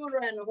 no, I don't want to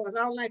ride no horse.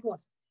 I don't like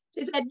horses.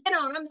 She said, get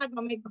on. I'm not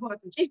going to make the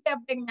horse. And she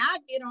kept thinking, I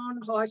get on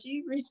the horse.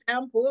 She reached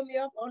down, pulled me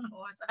up on the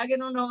horse. I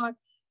get on the horse.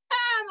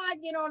 And I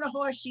get on the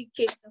horse. She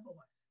kicked the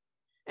horse.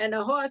 And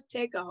the horse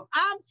take off.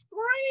 I'm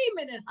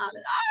screaming and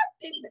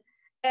hollering.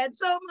 And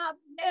so my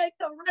dad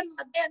come running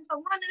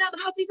out of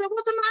the house. He said,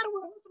 what's the matter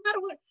with her? What's the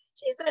matter with her?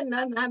 She said,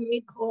 nothing. I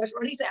made the horse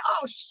run. He said,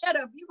 oh, shut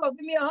up. You going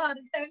to give me a heart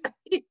attack.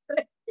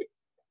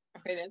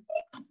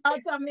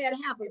 Something had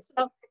happened.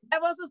 So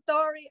that was the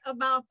story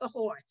about the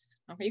horse.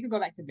 Okay, you can go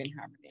back to Ben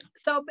Harbor then.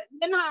 So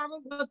Ben Harbor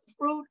was the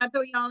fruit. I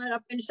told y'all that I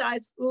finished high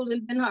school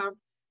in Ben Harbor.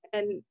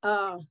 And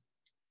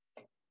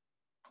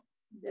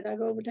did I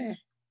go over there?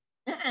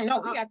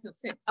 No, we got to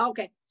 6.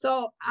 Okay,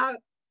 so I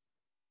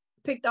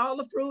picked all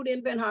the fruit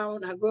in Ben Harbor,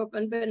 and I grew up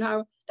in Ben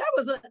Harbor. That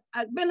was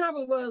Ben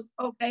Harbor was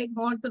okay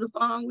going to the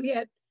farm.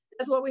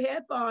 That's what we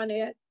had fun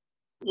at.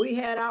 We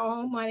had our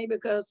own money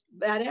because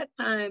by that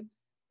time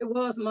it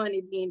was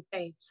money being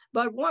paid.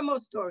 But one more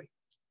story.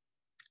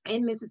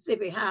 In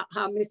Mississippi, how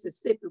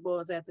Mississippi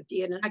was as a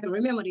kid, and I can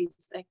remember these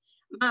things.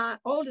 My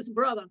oldest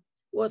brother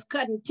was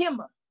cutting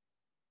timber,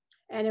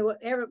 and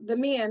the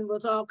men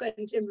was all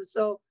cutting timber.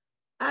 So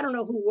I don't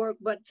know who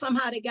worked, but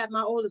somehow they got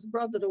my oldest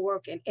brother to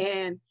work,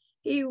 and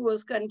he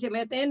was cutting timber.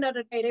 At the end of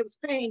the day, they was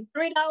paying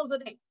 $3 a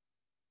day.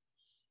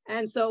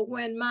 And so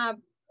when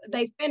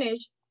they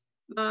finished,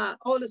 my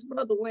oldest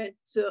brother went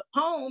to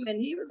home, and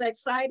he was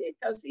excited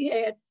because he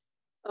had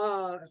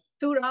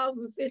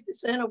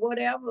 $2.50 or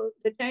whatever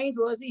the change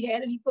was. He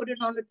had it. He put it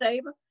on the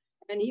table,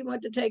 and he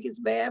went to take his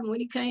bath. And when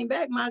he came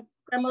back, my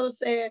grandmother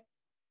said,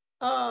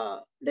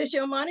 "This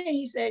your money?" And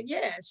he said,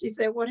 "Yeah." She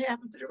said, "What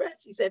happened to the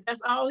rest?" He said,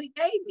 "That's all he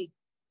gave me."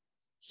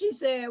 She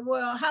said,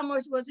 "Well, how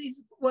much was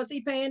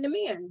he paying the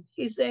men?"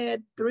 He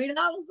said, $3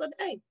 a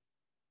day.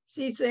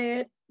 She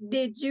said,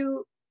 Did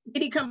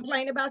he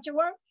complain about your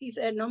work?" He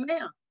said, "No,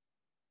 ma'am."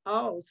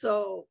 Oh,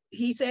 so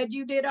he said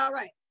you did all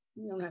right.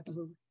 You don't have to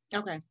move.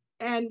 Okay.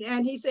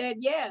 And he said,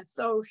 yeah.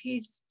 So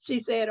she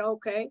said,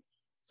 okay.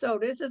 So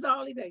this is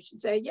all he did. She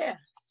said, yeah.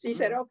 She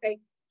said, okay,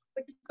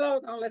 put your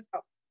clothes on, let's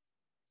go.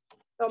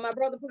 So my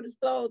brother put his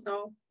clothes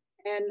on,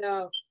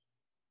 and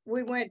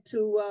we went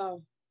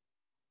to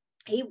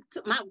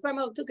my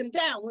grandmother took him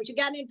down. When she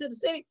got into the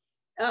city,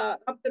 up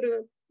to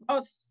the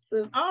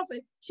boss's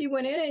office, she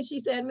went in and she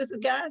said,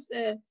 Mr. Guy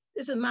said,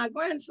 this is my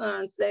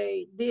grandson.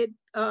 Say, did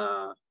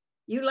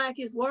you like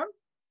his work?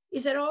 He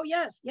said, oh,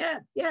 yes,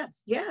 yes,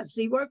 yes, yes.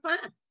 He worked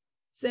fine.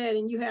 Said,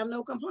 and you have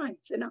no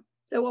complaints. Said, no.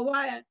 Said, well,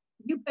 why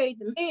you paid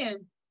the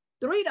man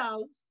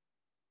 $3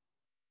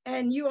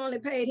 and you only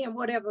paid him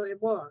whatever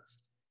it was?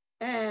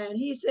 And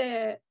he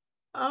said,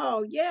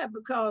 oh, yeah,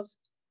 because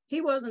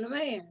he wasn't a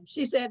man.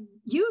 She said,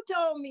 you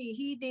told me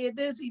he did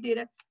this, he did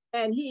it,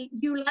 and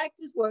you liked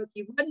his work.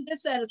 You wasn't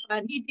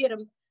dissatisfied. He did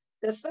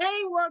the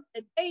same work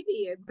that they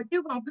did, but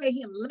you're going to pay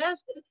him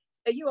less than,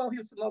 so you owe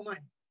him some more money.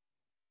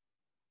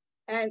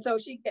 And so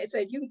she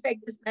said, you can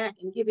take this back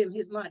and give him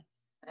his money.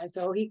 And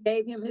so he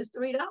gave him his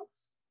 $3.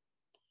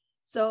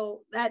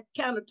 So that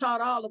kind of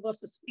taught all of us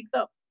to speak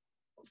up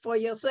for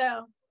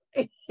yourself.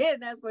 And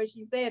that's what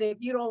she said. If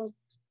you don't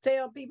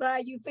tell people how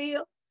you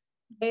feel,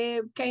 they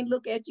can't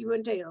look at you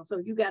and tell. So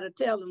you got to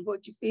tell them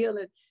what you feel.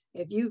 And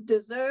if you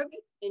deserve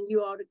it, then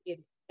you ought to get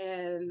it.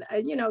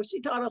 And you know,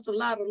 she taught us a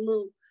lot of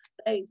little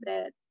things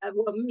that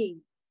were me,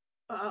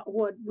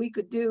 what we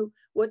could do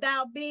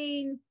without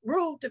being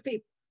rude to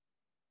people.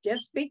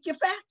 Just speak your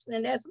facts.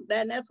 And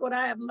that's what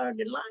I have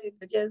learned in life,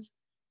 to just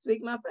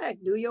speak my facts.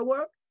 Do your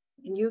work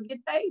and you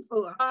get paid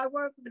for it. Hard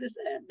work, but it's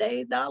a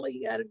day's dollar.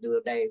 You got to do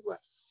a day's work.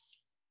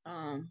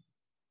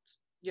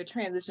 Your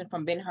transition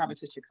from Benton Harbor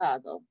to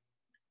Chicago.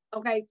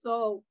 Okay,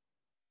 so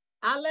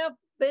I left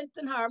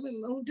Benton Harbor,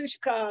 moved to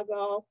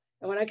Chicago.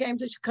 And when I came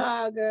to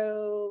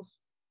Chicago,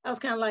 I was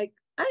kind of like,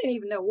 I didn't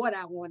even know what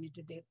I wanted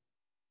to do.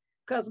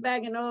 Because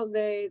back in those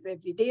days, if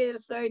you did a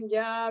certain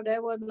job,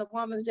 that wasn't a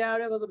woman's job,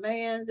 that was a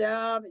man's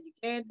job. And you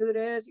can't do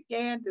this, you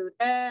can't do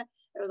that.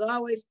 There was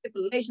always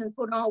stipulations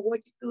put on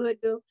what you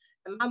could do.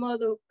 And my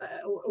mother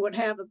would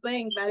have a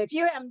thing about, if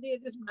you haven't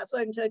did this by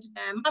such and such a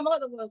time, my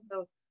mother was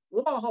the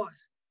war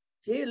horse.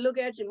 She'd look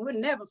at you and would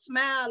never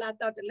smile. I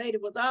thought the lady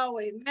was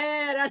always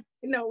mad. I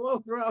didn't know what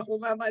was wrong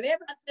with my mother.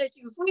 Everybody said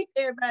she was sweet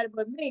to everybody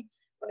but me.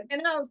 But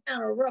then I was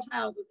kind of rough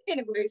houses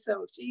anyway,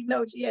 so she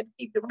she had to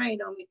keep the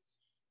rein on me.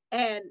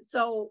 And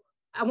so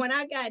when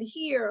I got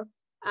here,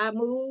 I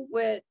moved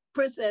with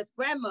Princess'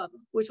 grandmother,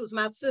 which was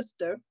my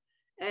sister,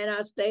 and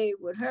I stayed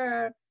with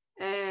her.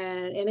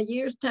 And in a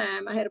year's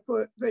time, I had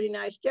a pretty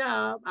nice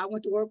job. I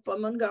went to work for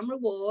Montgomery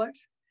Ward,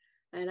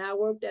 and I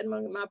worked at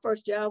my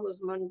first job was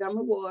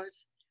Montgomery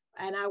Ward's.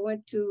 And I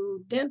went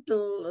to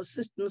dental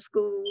assistant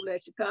school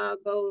at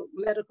Chicago,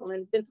 medical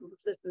and dental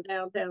assistant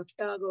downtown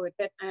Chicago at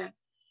that time.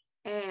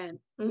 And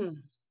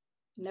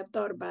never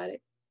thought about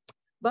it.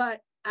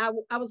 But I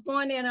was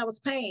going there and I was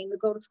paying to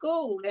go to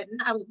school.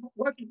 I was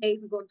working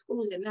days and go to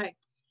school at night.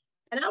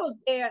 And I was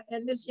there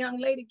and this young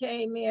lady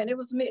came in. It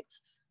was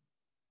mixed.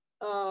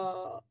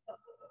 I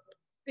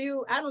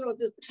don't know if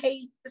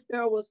this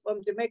girl was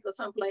from Jamaica or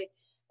someplace.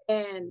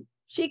 And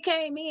she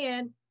came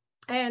in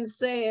and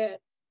said,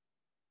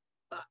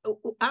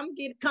 I'm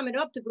coming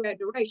up to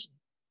graduation.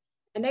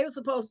 And they were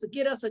supposed to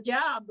get us a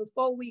job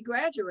before we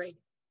graduated.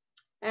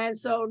 And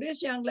so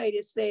this young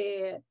lady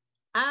said,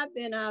 I've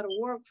been out of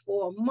work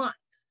for a month.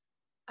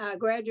 I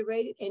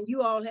graduated and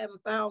you all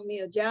haven't found me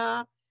a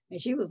job. And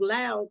she was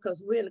loud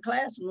because we in the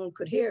classroom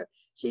could hear.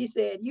 She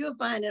said, you're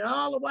finding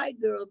all the white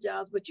girls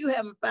jobs, but you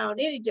haven't found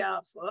any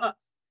jobs for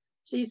us.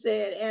 She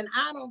said, and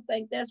I don't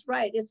think that's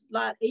right. It's a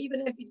lot,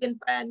 even if you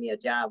didn't find me a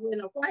job with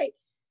a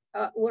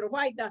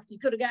white doctor, you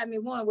could have got me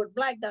one with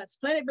black doctors.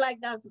 Plenty of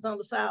black doctors on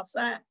the South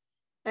Side.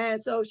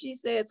 And so she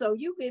said, so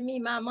you give me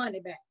my money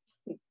back.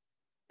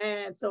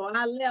 And so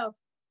I left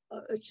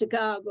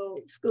Chicago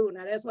school.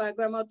 Now that's why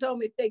Grandma told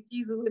me to take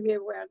Jesus with me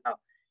everywhere I go.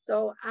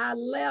 So I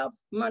left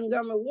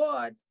Montgomery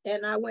Wards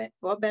and I went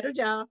for a better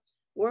job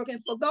working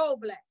for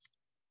Goldblatt's.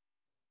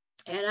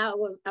 And I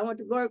went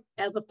to work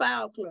as a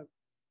file clerk.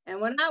 And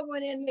when I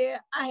went in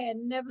there, I had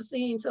never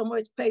seen so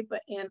much paper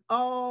in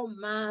all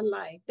my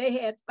life. They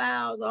had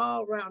files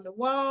all around the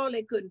wall.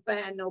 They couldn't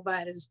find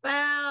nobody's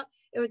file.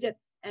 It was just,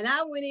 and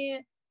I went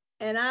in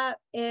and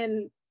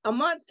in a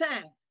month's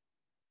time,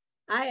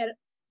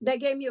 they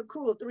gave me a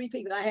crew of 3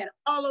 people. I had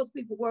all those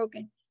people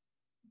working,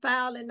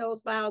 filing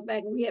those files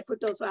back, and we had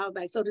put those files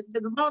back. So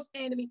the boss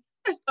came to me,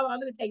 first of all,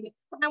 let me tell you,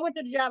 when I went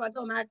to the job, I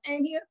told him I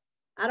came here,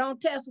 I don't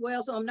test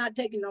well, so I'm not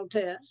taking no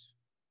tests.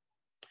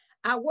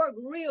 I work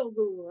real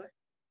good,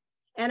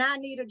 and I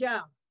need a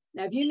job.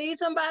 Now, if you need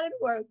somebody to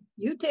work,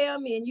 you tell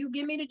me, and you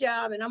give me the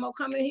job, and I'm going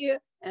to come in here,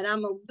 and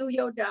I'm going to do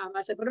your job.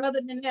 I said, but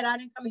other than that, I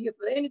didn't come here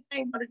for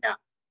anything but a job.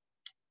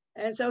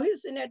 And so he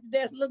was sitting at the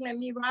desk looking at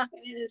me, rocking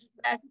in his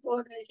back and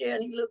forth in his chair,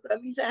 and he looked at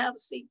me, he said, have a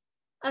seat.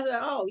 I said,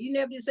 oh, you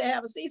never did say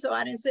have a seat, so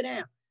I didn't sit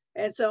down.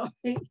 And so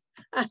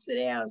I sit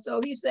down. So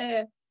he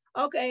said,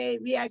 okay,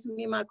 he asked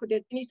me my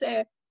credentials. And he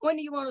said, when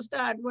do you want to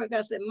start work?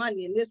 I said,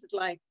 Monday. And this is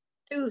like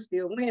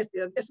Tuesday or Wednesday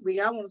or this week.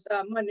 I want to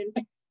start Monday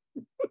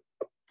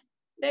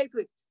next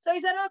week. So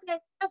he said, okay,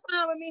 that's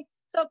fine with me.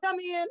 So come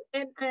in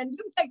and you can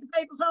take the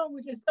papers home.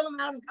 We can fill them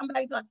out and come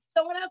back.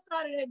 So when I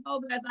started at Go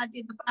Blast, I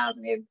did the files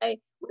and everything.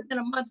 Within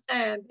a month's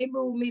time, they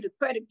moved me to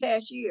credit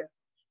cashier,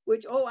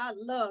 which, oh, I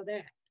love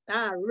that.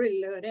 I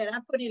really love that. I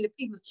put in the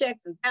people's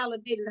checks and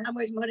validated how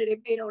much money they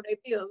paid on their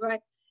bills, right?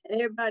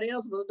 And everybody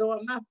else was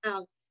doing my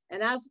filing.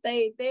 And I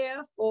stayed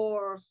there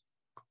for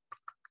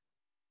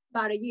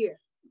about a year.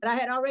 But I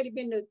had already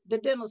been to the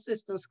dental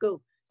system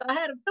school. So I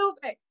had a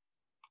toothache.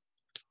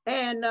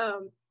 And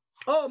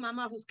oh, my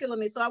mouth was killing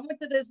me. So I went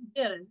to this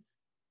dentist,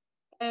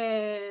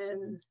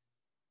 and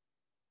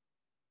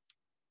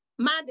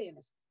my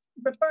dentist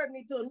referred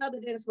me to another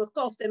dentist was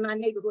close in my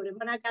neighborhood. And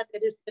when I got to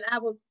this, I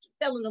was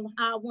telling them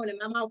how I wanted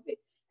my mouth fit.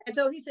 And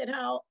so he said,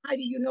 how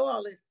do you know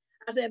all this?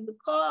 I said,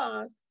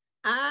 because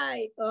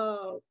I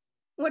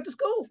went to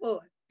school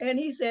for it. And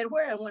he said,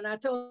 where? And when I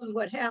told him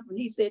what happened,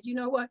 he said, you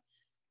know what?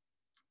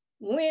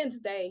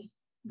 Wednesday,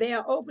 they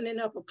are opening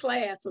up a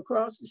class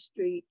across the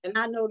street. And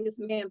I know this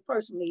man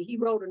personally. He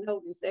wrote a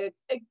note and said,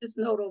 take this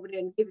note over there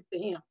and give it to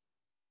him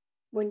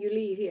when you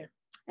leave here.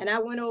 And I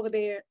went over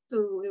there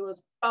to, it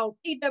was called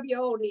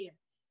PWO then.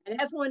 And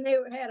that's when they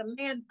had a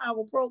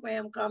manpower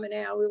program coming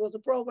out. It was a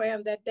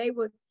program that they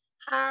would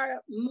hire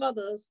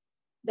mothers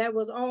that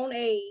was on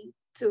aid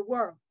to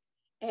work.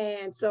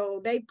 And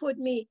so they put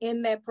me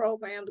in that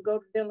program to go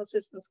to dental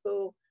assistant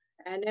school.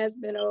 And that's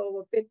been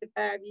over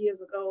 55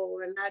 years ago.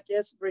 And I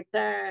just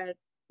retired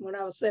when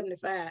I was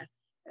 75.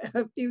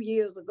 A few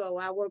years ago,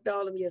 I worked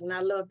all them years and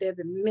I loved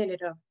every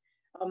minute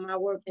of my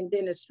work in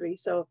dentistry.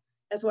 So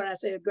that's what I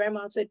said.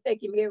 Grandma said,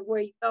 take him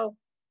everywhere you go.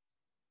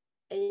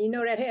 And you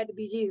know, that had to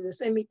be Jesus.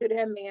 Send me to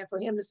that man for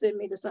him to send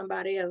me to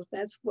somebody else.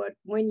 That's what,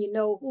 when you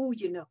know who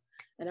you know.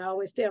 And I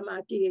always tell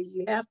my kids,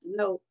 you have to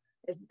know,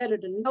 it's better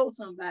to know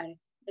somebody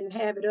than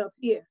have it up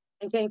here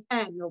and can't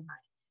find nobody.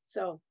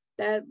 So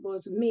that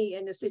was me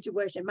in the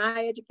situation.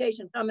 My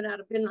education coming out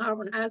of Ben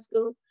Harbor High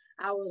School,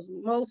 I was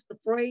most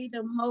afraid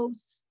of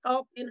most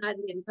talking. I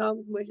didn't talk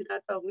as much as I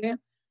talk now.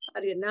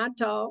 I did not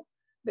talk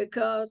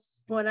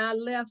because when I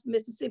left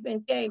Mississippi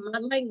and came, my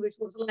language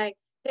was like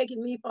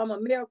taking me from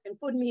America and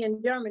putting me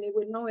in Germany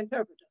with no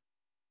interpreter.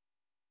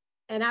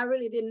 And I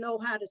really didn't know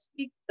how to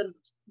speak the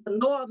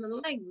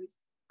northern language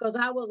because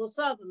I was a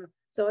Southerner.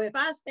 So if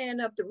I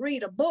stand up to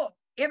read a book,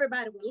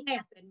 everybody would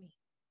laugh at me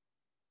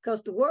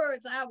because the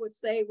words I would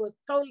say was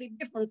totally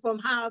different from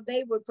how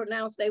they would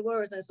pronounce their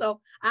words. And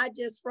so I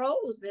just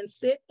froze and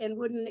sit and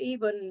wouldn't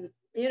even,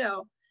 you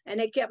know, and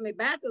they kept me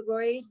back a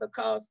grade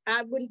because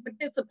I wouldn't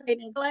participate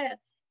in class.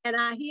 And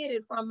I hid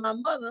it from my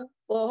mother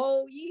for a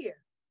whole year.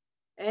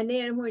 And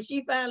then when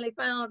she finally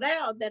found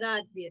out that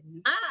I did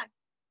not,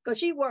 because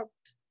she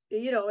worked,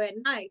 you know, at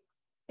night.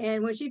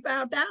 And when she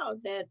found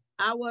out that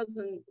I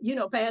wasn't, you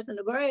know, passing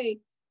the grade,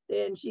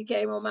 then she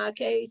came on my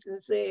case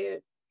and said,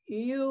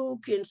 you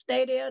can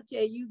stay there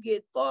till you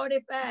get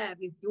 45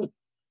 if you want.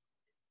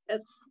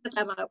 That's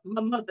how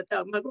my mother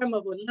talked. My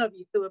grandmother would love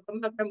you to it, but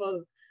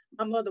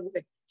my mother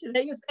would. She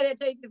said, you stay there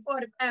till you get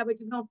 45, but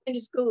you don't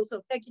finish school,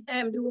 so take your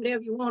time and do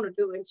whatever you want to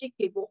do. And she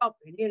keep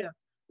walking, you know.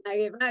 Like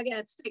if I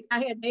got sick, I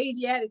had the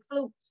Asiatic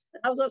flu.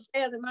 I was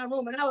upstairs in my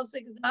room and I was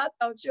sick. I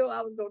thought sure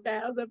I was going to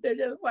die. I was up there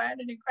just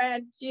whining and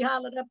crying. She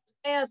hollered up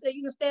the stairs, said,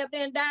 you can stay up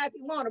there and die if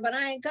you want to, but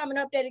I ain't coming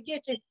up there to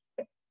get you.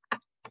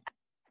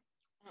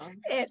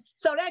 And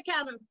so that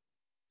kind of,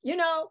 you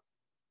know,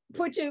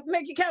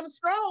 make you kind of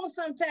strong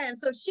sometimes.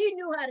 So she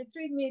knew how to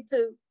treat me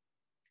to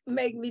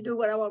make me do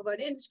what I want.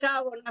 But in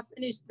Chicago, when I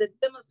finished the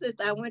dental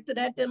assistant, I went to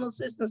that dental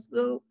assistant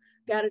school,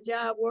 got a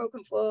job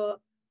working for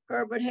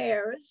Herbert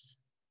Harris.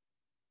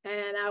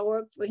 And I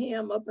worked for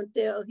him up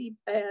until he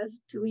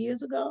passed 2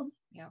 years ago.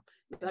 Yeah.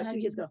 About 2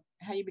 years ago.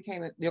 How you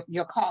became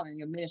your calling,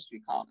 your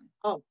ministry calling?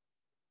 Oh,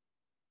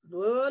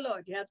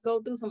 Lord, you have to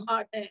go through some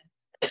hard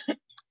times.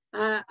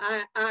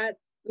 I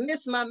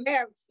missed my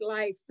marriage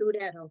life through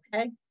that,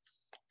 okay?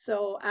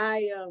 So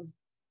I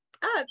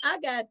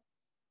got,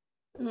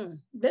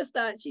 this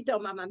started, she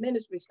told me my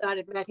ministry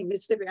started back in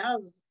Mississippi. I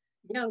was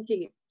a young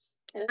kid.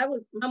 And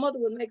my mother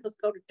would make us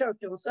go to church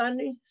on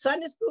Sunday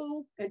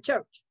school and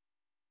church.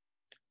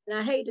 And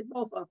I hated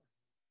both of them.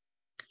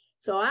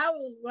 So I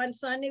was one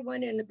Sunday,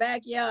 went in the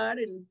backyard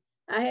and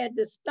I had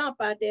this stump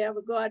out there. I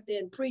would go out there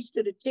and preach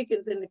to the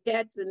chickens and the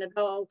cats and the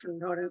dogs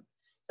and whatever.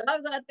 So I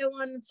was out there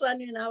one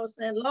Sunday and I was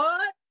saying,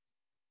 Lord,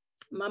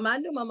 I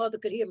knew my mother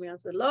could hear me. I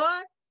said,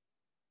 Lord,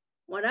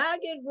 when I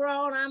get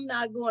grown, I'm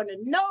not going to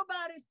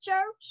nobody's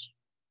church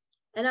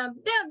and I'm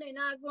definitely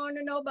not going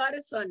to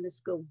nobody's Sunday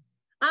school.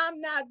 I'm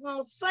not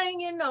going to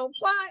sing in no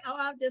choir. Oh,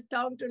 I'm just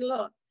talking to the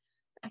Lord.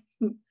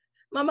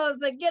 My mother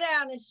said, get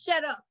down and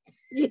shut up.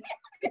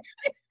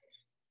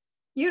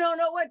 You don't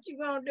know what you're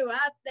going to do.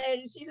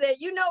 She said,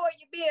 you know where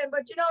you've been,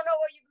 but you don't know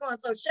where you're going.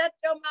 So shut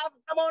your mouth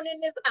and come on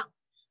in this house.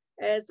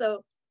 And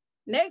so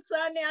next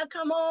Sunday, I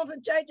come home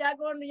from church. I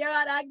go in the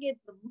yard. I get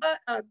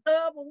a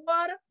tub of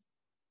water.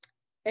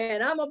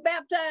 And I'm going to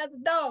baptize the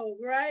dog,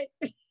 right?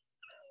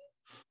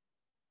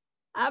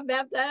 I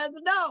baptized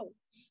the dog.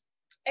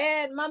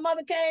 And my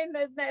mother came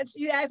and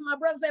she asked my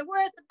brother, said,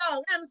 where's the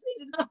dog? I haven't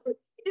seen the dog.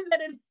 He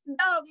said, the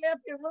dog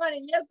left him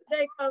running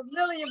yesterday because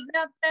Lillian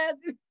baptized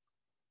him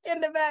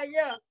in the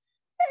backyard.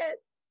 And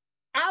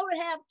I would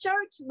have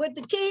church with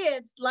the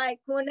kids, like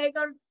when they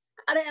go,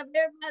 I'd have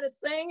everybody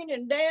singing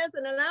and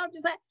dancing, and I was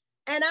just,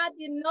 and I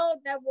didn't know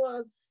that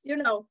was, you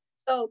know.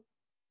 So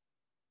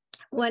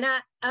when I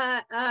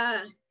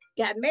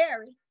got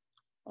married,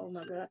 oh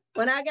my God,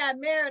 when I got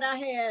married, I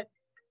had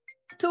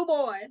 2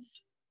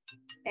 boys,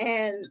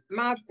 and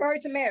my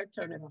first marriage,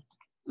 turn it on.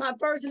 My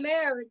first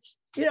marriage,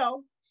 you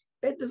know,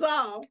 it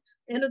dissolved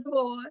in a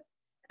divorce,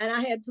 and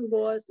I had 2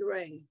 boys to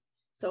raise.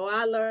 So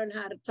I learned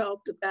how to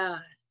talk to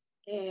God.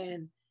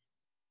 And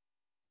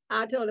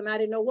I told him I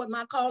didn't know what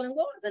my calling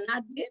was, and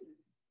I didn't.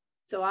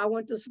 So I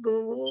went to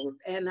school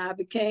and I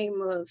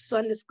became a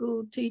Sunday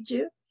school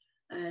teacher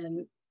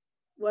and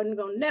wasn't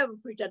gonna never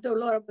preach. I told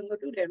Lord I wasn't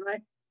gonna do that,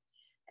 right?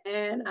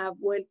 And I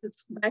went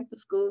back to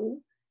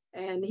school,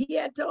 and he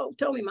had told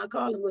me my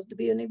calling was to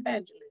be an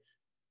evangelist,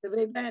 to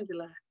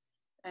evangelize.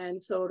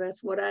 And so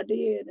that's what I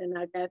did. And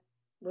I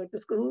went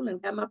to school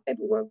and got my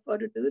paperwork for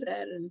to do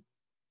that. And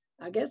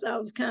I guess I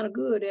was kind of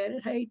good at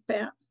it. Hey,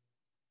 Pap.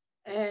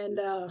 And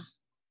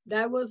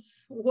that was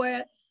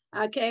where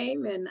I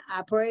came, and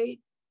I prayed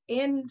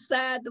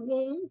inside the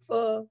womb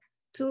for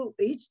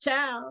each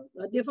child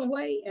a different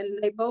way, and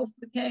they both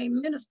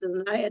became ministers.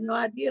 And I had no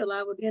idea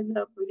I would end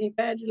up with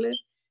evangelist.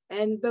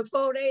 And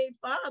before their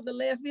father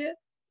left here,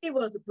 he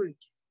was a preacher.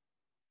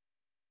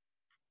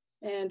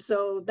 And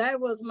so that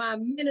was my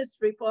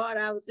ministry part.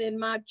 I was in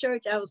my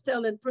church. I was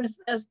telling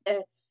Princess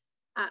that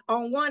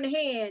on one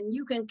hand,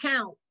 you can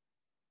count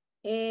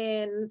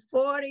in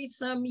 40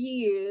 some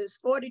years,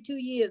 42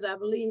 years, I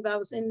believe I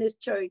was in this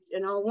church.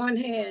 And on one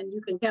hand,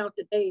 you can count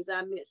the days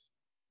I missed.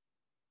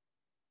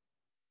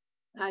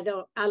 I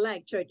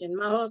like church. And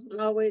my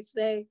husband always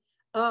say,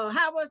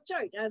 how was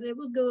church? I said, it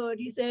was good.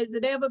 He says, is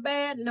it ever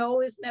bad? No,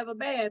 it's never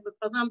bad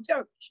because I'm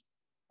church.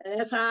 And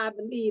that's how I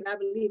believe. I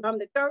believe I'm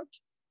the church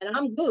and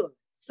I'm good.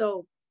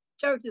 So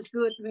church is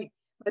good to me.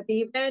 But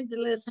the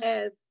evangelist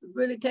has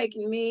really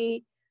taken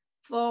me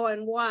far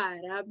and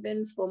wide. I've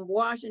been from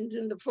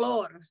Washington to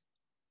Florida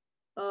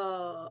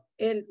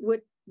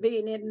with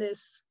being in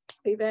this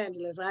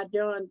evangelist. I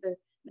joined the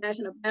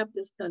National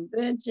Baptist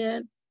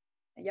Convention.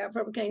 And y'all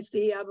probably can't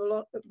see, I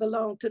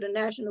belong to the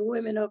National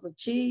Women of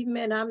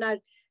Achievement. I'm not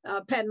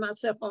patting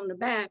myself on the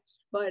back,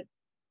 but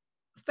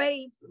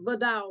faith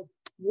without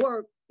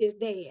work is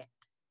dead.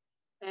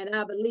 And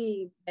I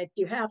believe that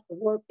you have to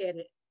work at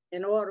it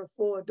in order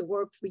for it to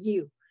work for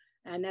you.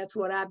 And that's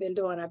what I've been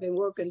doing. I've been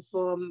working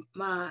for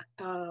my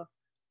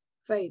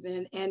faith.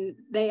 And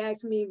they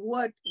asked me,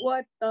 what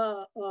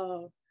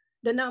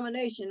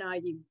denomination are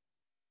you?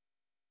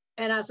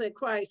 And I said,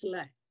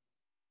 Christ-like.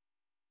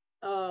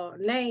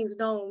 Names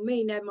don't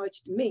mean that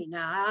much to me.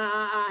 Now,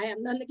 I have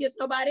nothing against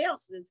nobody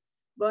else's,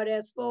 but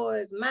as far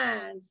as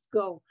mines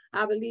go,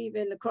 I believe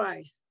in the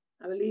Christ.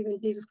 I believe in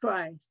Jesus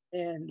Christ.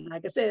 And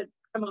like I said,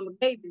 my mama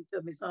gave him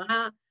to me, so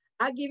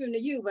I give him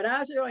to you, but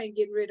I sure ain't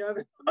getting rid of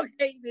it.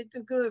 Okay, he's been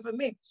too good for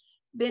me.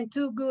 Been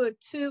too good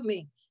to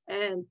me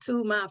and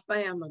to my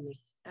family.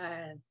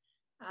 And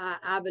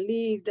I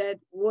believe that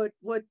what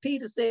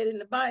Peter said in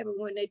the Bible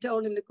when they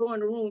told him to go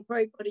in the room and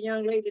pray for the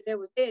young lady that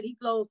was dead, he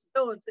closed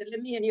the door and said, let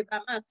me in here by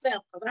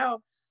myself because I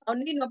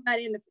don't need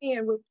nobody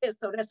interfering with this.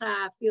 So that's how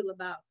I feel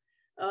about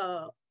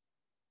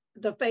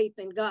the faith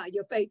in God.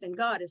 Your faith in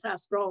God is how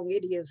strong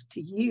it is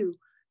to you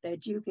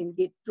that you can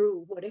get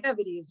through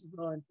whatever it is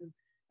you're going through.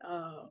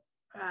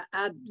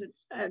 I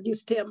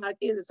used to tell my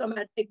kids, if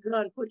somebody take a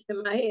gun and put it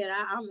in my head,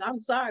 I'm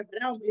sorry,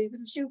 but I don't believe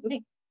it'll shoot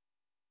me.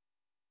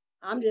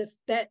 I'm just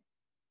that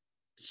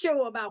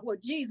sure about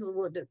what Jesus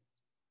will do.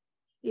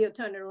 He'll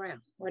turn it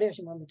around. What else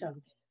you want me to talk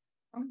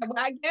about?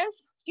 Well, I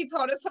guess she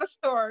told us her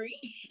story.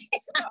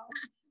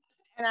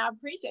 And I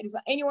appreciate it. So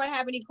anyone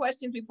have any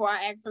questions before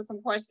I ask her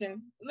some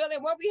questions?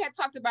 Lillian, what we had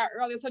talked about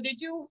earlier. So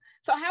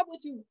how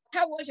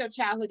was your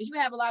childhood? Did you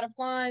have a lot of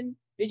fun?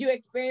 Did you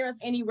experience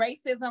any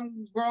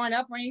racism growing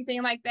up or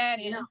anything like that?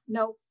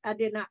 No, I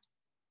did not.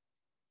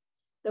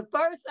 The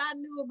first I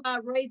knew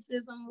about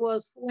racism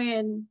was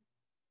when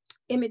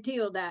Emmett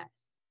Till died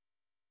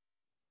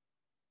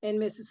in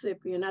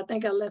Mississippi. And I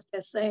think I left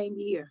that same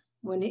year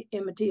when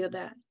Emmett Till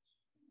died.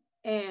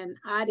 And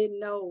I didn't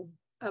know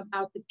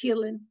about the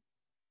killing.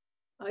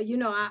 They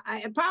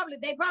probably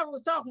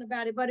was talking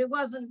about it, but it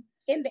wasn't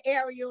in the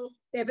area.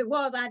 If it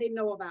was, I didn't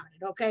know about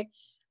it. Okay.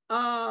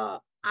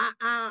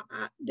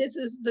 This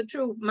is the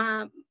truth.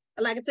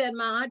 Like I said,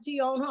 my auntie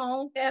owned her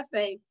own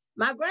cafe.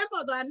 My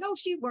grandmother, I know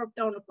she worked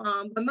on the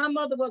farm, but my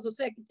mother was a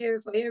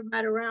secretary for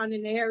everybody around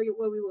in the area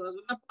where we was.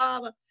 My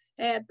father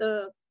had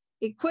the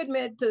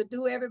equipment to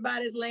do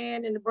everybody's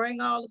land and to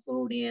bring all the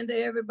food in to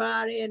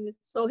everybody. And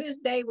so his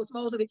day was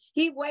most of it.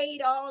 He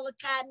weighed all the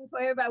cotton for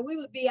everybody. We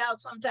would be out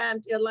sometime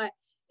till like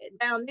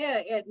down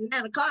there at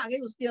 9 o'clock.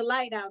 It was still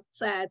light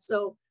outside.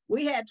 So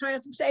we had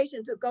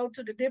transportation to go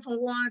to the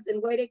different ones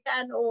and weigh their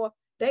cotton, or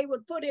they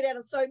would put it at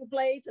a certain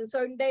place, and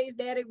certain days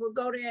Daddy would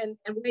go there and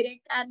weigh their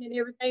cotton and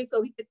everything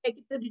so he could take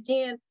it to the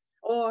gin,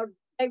 or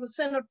they would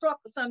send a truck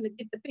or something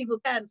to get the people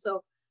cotton.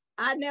 So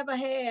I never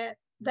had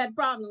that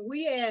problem.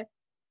 We had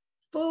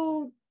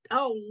food.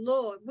 Oh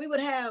Lord,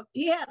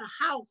 he had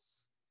a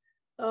house,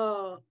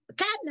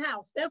 cotton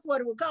house. That's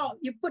what it was called.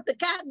 You put the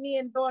cotton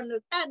in during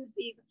the cotton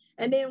season.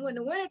 And then when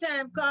the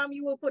wintertime come,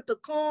 you will put the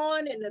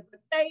corn and the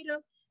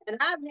potatoes. And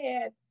I've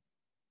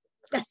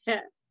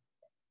had,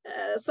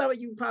 some of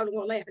you probably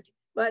won't laugh at you,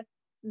 but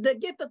to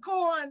get the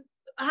corn,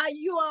 how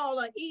you all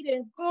are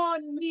eating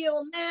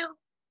cornmeal now,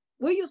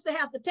 we used to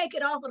have to take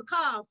it off of the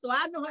cob. So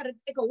I know how to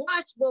take a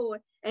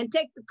washboard and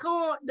take the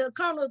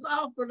kernels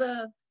off of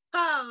the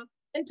cob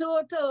into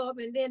a tub,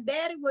 and then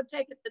Daddy would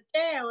take it to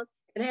town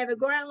and have it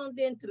ground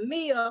into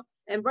meal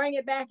and bring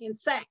it back in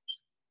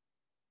sacks.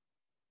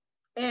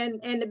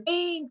 And the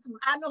beans,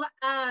 I know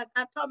I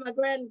taught my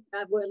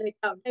well,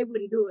 they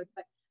wouldn't do it,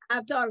 but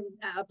I've taught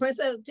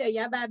Princess will tell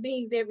you, I buy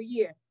beans every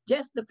year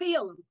just to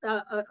peel them,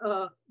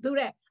 do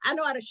that. I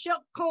know how to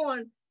shuck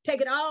corn,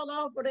 take it all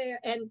off of there,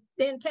 and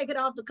then take it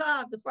off the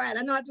cob to fry it.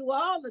 I know how to do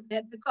all of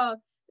that because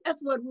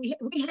that's what we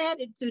had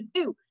it to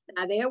do.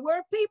 Now, there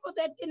were people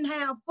that didn't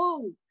have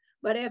food,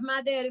 but if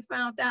my daddy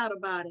found out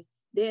about it,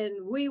 then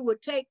we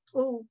would take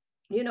food.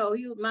 You know,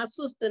 my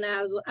sister and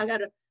I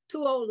got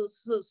two older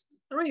sisters,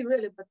 three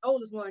really, but the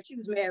oldest one, she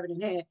was married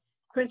and had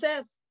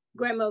Princess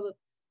grandmother.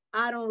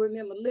 I don't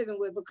remember living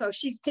with because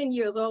she's 10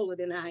 years older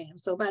than I am.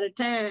 So by the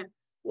time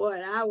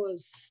I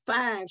was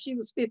 5, she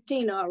was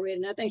 15 already,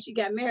 and I think she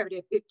got married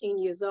at 15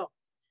 years old.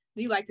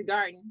 Do you like to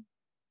garden?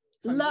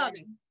 Love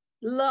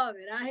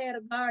it. I had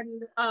a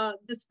garden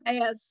this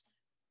past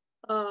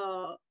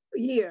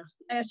year.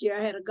 Last year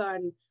I had a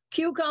garden.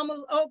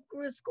 Cucumbers,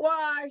 okra,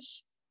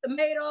 squash,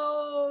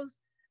 tomatoes.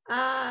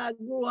 I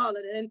grew all of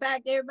it. In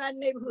fact, everybody in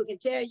the neighborhood can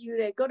tell you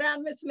that go down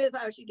to Miss Smith's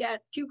house, she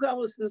got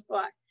cucumbers and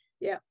squash.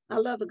 Yeah, I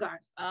love the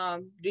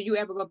garden. Do you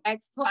ever go back?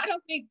 So I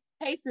don't think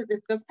Pace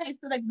does Pace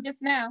still exist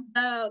now?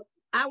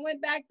 I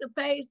went back to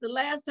Pace. The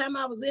last time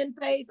I was in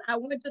Pace, I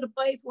went to the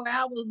place where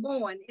I was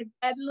born. It's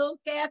that little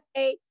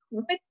cafe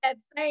with that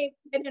same,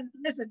 they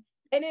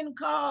didn't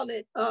call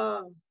it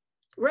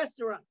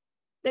restaurant.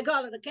 They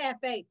call it a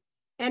cafe.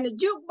 And the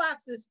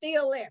jukebox is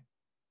still there,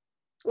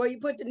 where you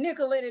put the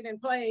nickel in it and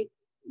play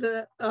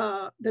the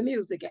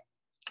music at.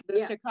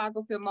 Does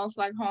Chicago feel most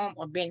like home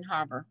or Benton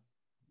Harbor?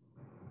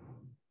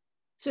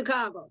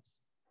 Chicago.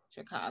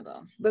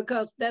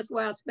 Because that's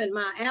where I spent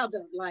my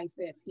adult life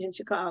in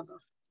Chicago.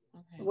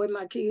 Okay. With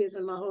my kids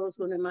and my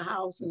husband and my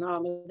house and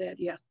all of that,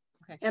 yeah.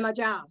 Okay. And my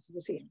jobs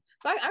was here.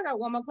 So I got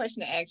one more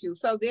question to ask you.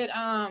 So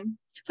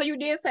you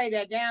did say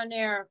that down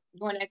there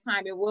during that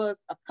time it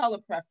was a color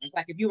preference.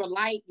 Like if you were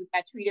light, you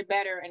got treated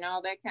better and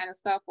all that kind of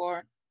stuff,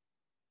 or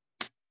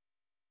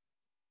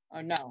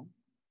no?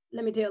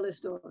 Let me tell this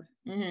story.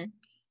 Mm-hmm.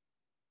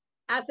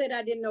 I said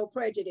I didn't know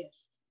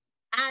prejudice.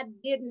 I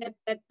didn't at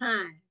that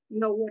time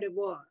know what it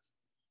was.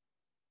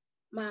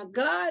 My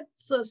god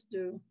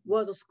sister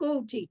was a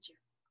school teacher.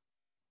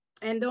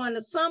 And during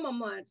the summer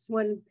months,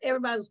 when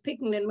everybody was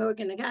picking and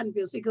working in the cotton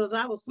fields, because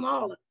I was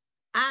smaller,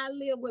 I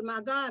lived with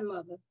my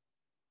godmother.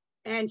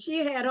 And she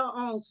had her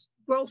own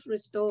grocery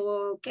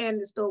store,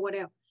 candy store,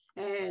 whatever.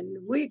 And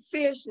we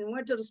fished and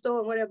went to the store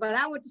and whatever. But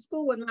I went to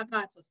school with my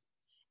god sister.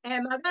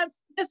 And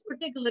this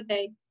particular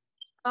day,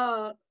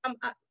 I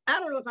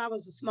don't know if I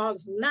was the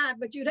smallest or not,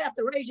 but you'd have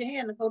to raise your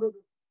hand to go to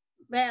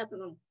the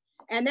bathroom.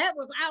 And that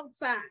was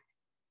outside.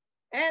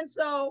 And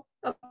so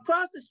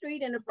across the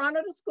street in the front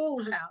of the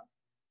schoolhouse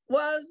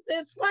was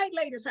this white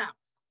lady's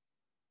house.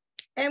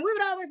 And we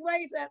would always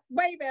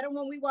wave at her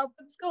when we walked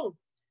to school.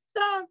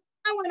 So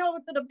I went over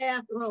to the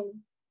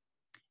bathroom,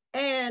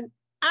 and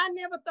I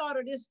never thought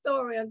of this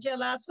story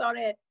until I saw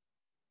that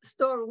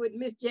story with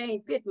Miss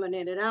Jane Pittman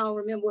in it. I don't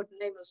remember what the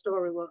name of the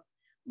story was.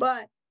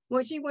 But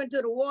when she went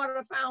to the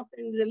water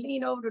fountain to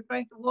lean over to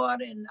drink the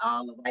water, and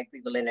all the white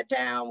people in the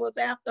town was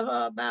after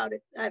her about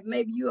it.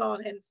 Maybe you all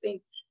hadn't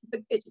seen the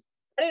picture.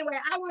 But anyway,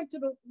 I went to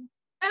the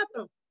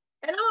bathroom,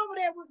 and over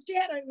there, she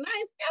had a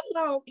nice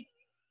catalog.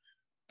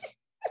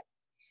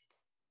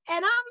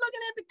 And I'm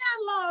looking at the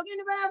catalog in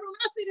the bathroom.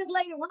 I see this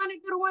lady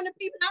running to the window,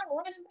 peeping out and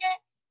running back.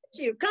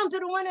 She would come to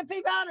the window,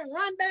 peep out and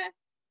run back.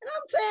 And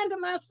I'm saying to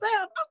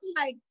myself,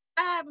 I'm like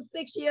 5 or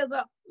 6 years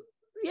up.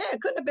 Yeah,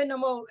 it couldn't have been no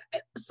more.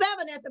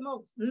 7 at the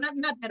most, not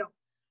that old.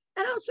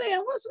 And I'm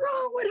saying, what's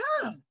wrong with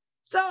her?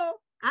 So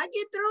I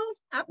get through,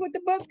 I put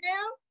the book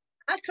down,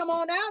 I come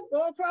on out,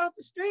 go across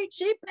the street.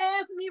 She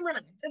passed me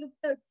running to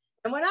the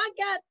and when I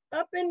got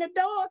up in the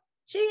door,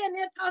 she in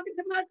there talking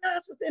to my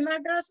god sister, and my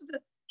god sister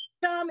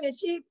come and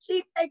she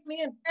take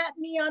me and pat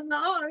me on the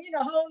arm,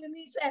 holding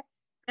me, said,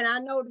 and I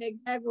know the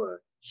exact word.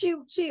 She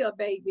a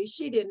baby.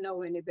 She didn't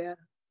know any better.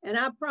 And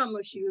I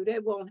promise you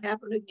that won't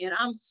happen again.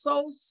 I'm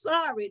so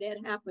sorry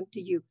that happened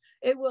to you.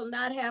 It will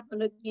not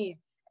happen again.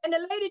 And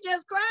the lady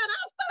just cried.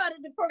 I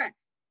started to cry.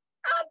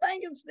 I'm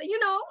thinking,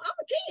 I'm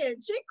a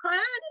kid. She crying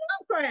and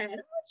I'm crying.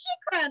 She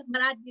crying,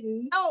 but I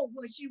didn't know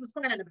what she was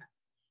crying about.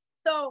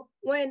 So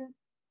when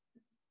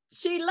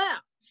she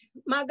left.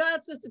 My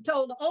god sister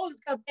told the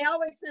oldest, because they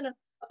always send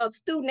a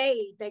student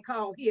aid, they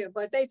call here,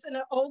 but they sent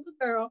an older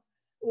girl.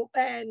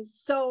 And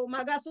so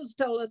my god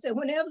sister told us that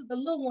whenever the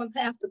little ones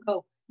have to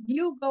go,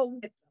 you go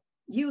with them.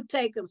 You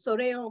take them so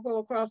they don't go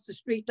across the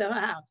street to her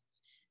house.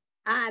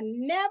 I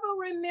never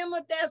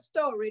remembered that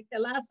story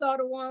till I saw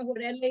the one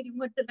where that lady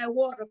went to that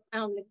water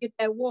fountain to get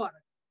that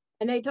water.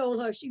 And they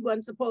told her she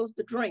wasn't supposed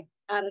to drink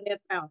out of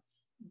that fountain.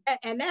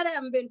 And that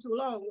haven't been too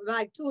long,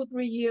 like 2 or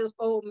 3 years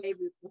old,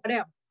 maybe,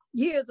 whatever,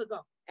 years ago.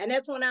 And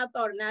that's when I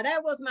thought, now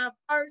that was my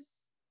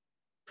first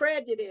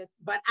prejudice,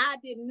 but I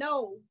didn't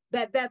know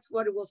that that's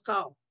what it was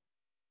called.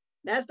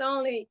 That's the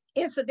only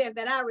incident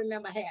that I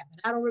remember having.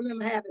 I don't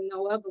remember having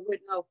no other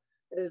with no,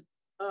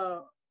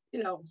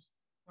 you know,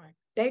 right.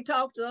 They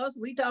talked to us,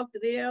 we talked to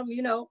them,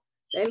 you know,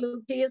 they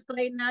little kids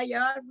played in our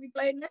yard, we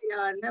played in their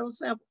yard, and that was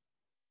simple.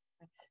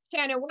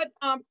 Shannon, what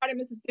part of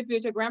Mississippi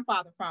is your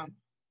grandfather from?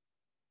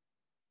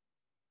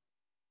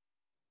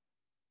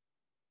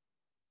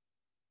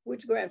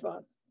 Which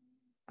grandfather?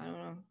 I don't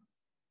know.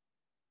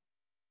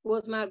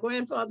 Was my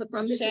grandfather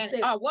from Mississippi?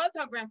 Shannon, was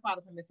her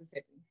grandfather from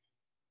Mississippi?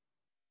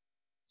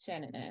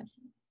 Shannon asked.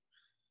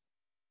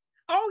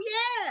 Oh,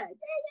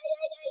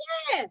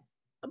 yeah.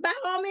 By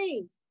all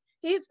means.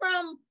 He's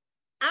from,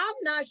 I'm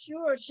not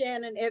sure,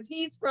 Shannon, if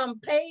he's from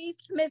Pace,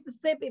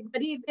 Mississippi,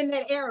 but he's in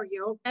that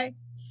area, okay?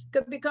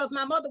 Because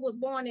my mother was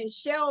born in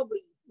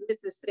Shelby,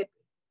 Mississippi.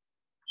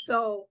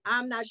 So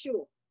I'm not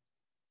sure.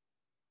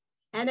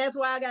 And that's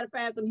why I got to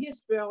find some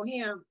history on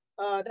him.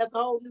 That's a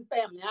whole new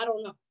family. I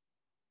don't know.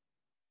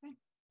 Okay.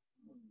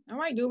 All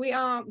right. Do we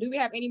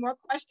have any more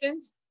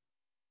questions?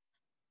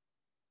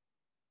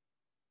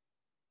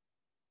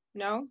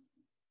 No?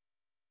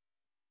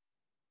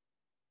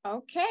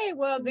 Okay,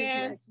 well Who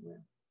then.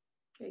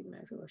 Katie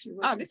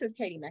Maxwell. This is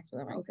Katie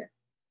Maxwell, right? Okay.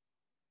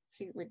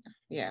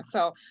 Yeah,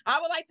 so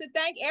I would like to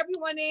thank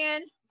everyone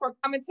for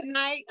coming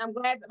tonight. I'm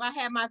glad that I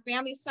had my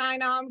family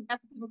sign on. Got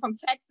some people from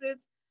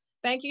Texas.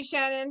 Thank you,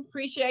 Shannon.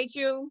 Appreciate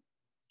you.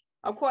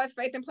 Of course,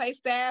 Faith and Play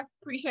staff,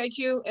 appreciate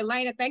you.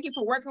 Elena, thank you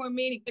for working with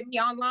me to get me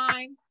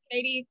online.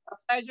 Katie, a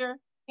pleasure.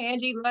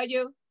 Angie, love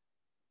you.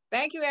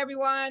 Thank you,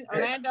 everyone.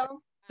 Orlando,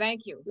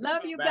 thank you.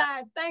 Love you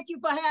guys. Thank you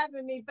for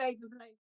having me, Faith and Play.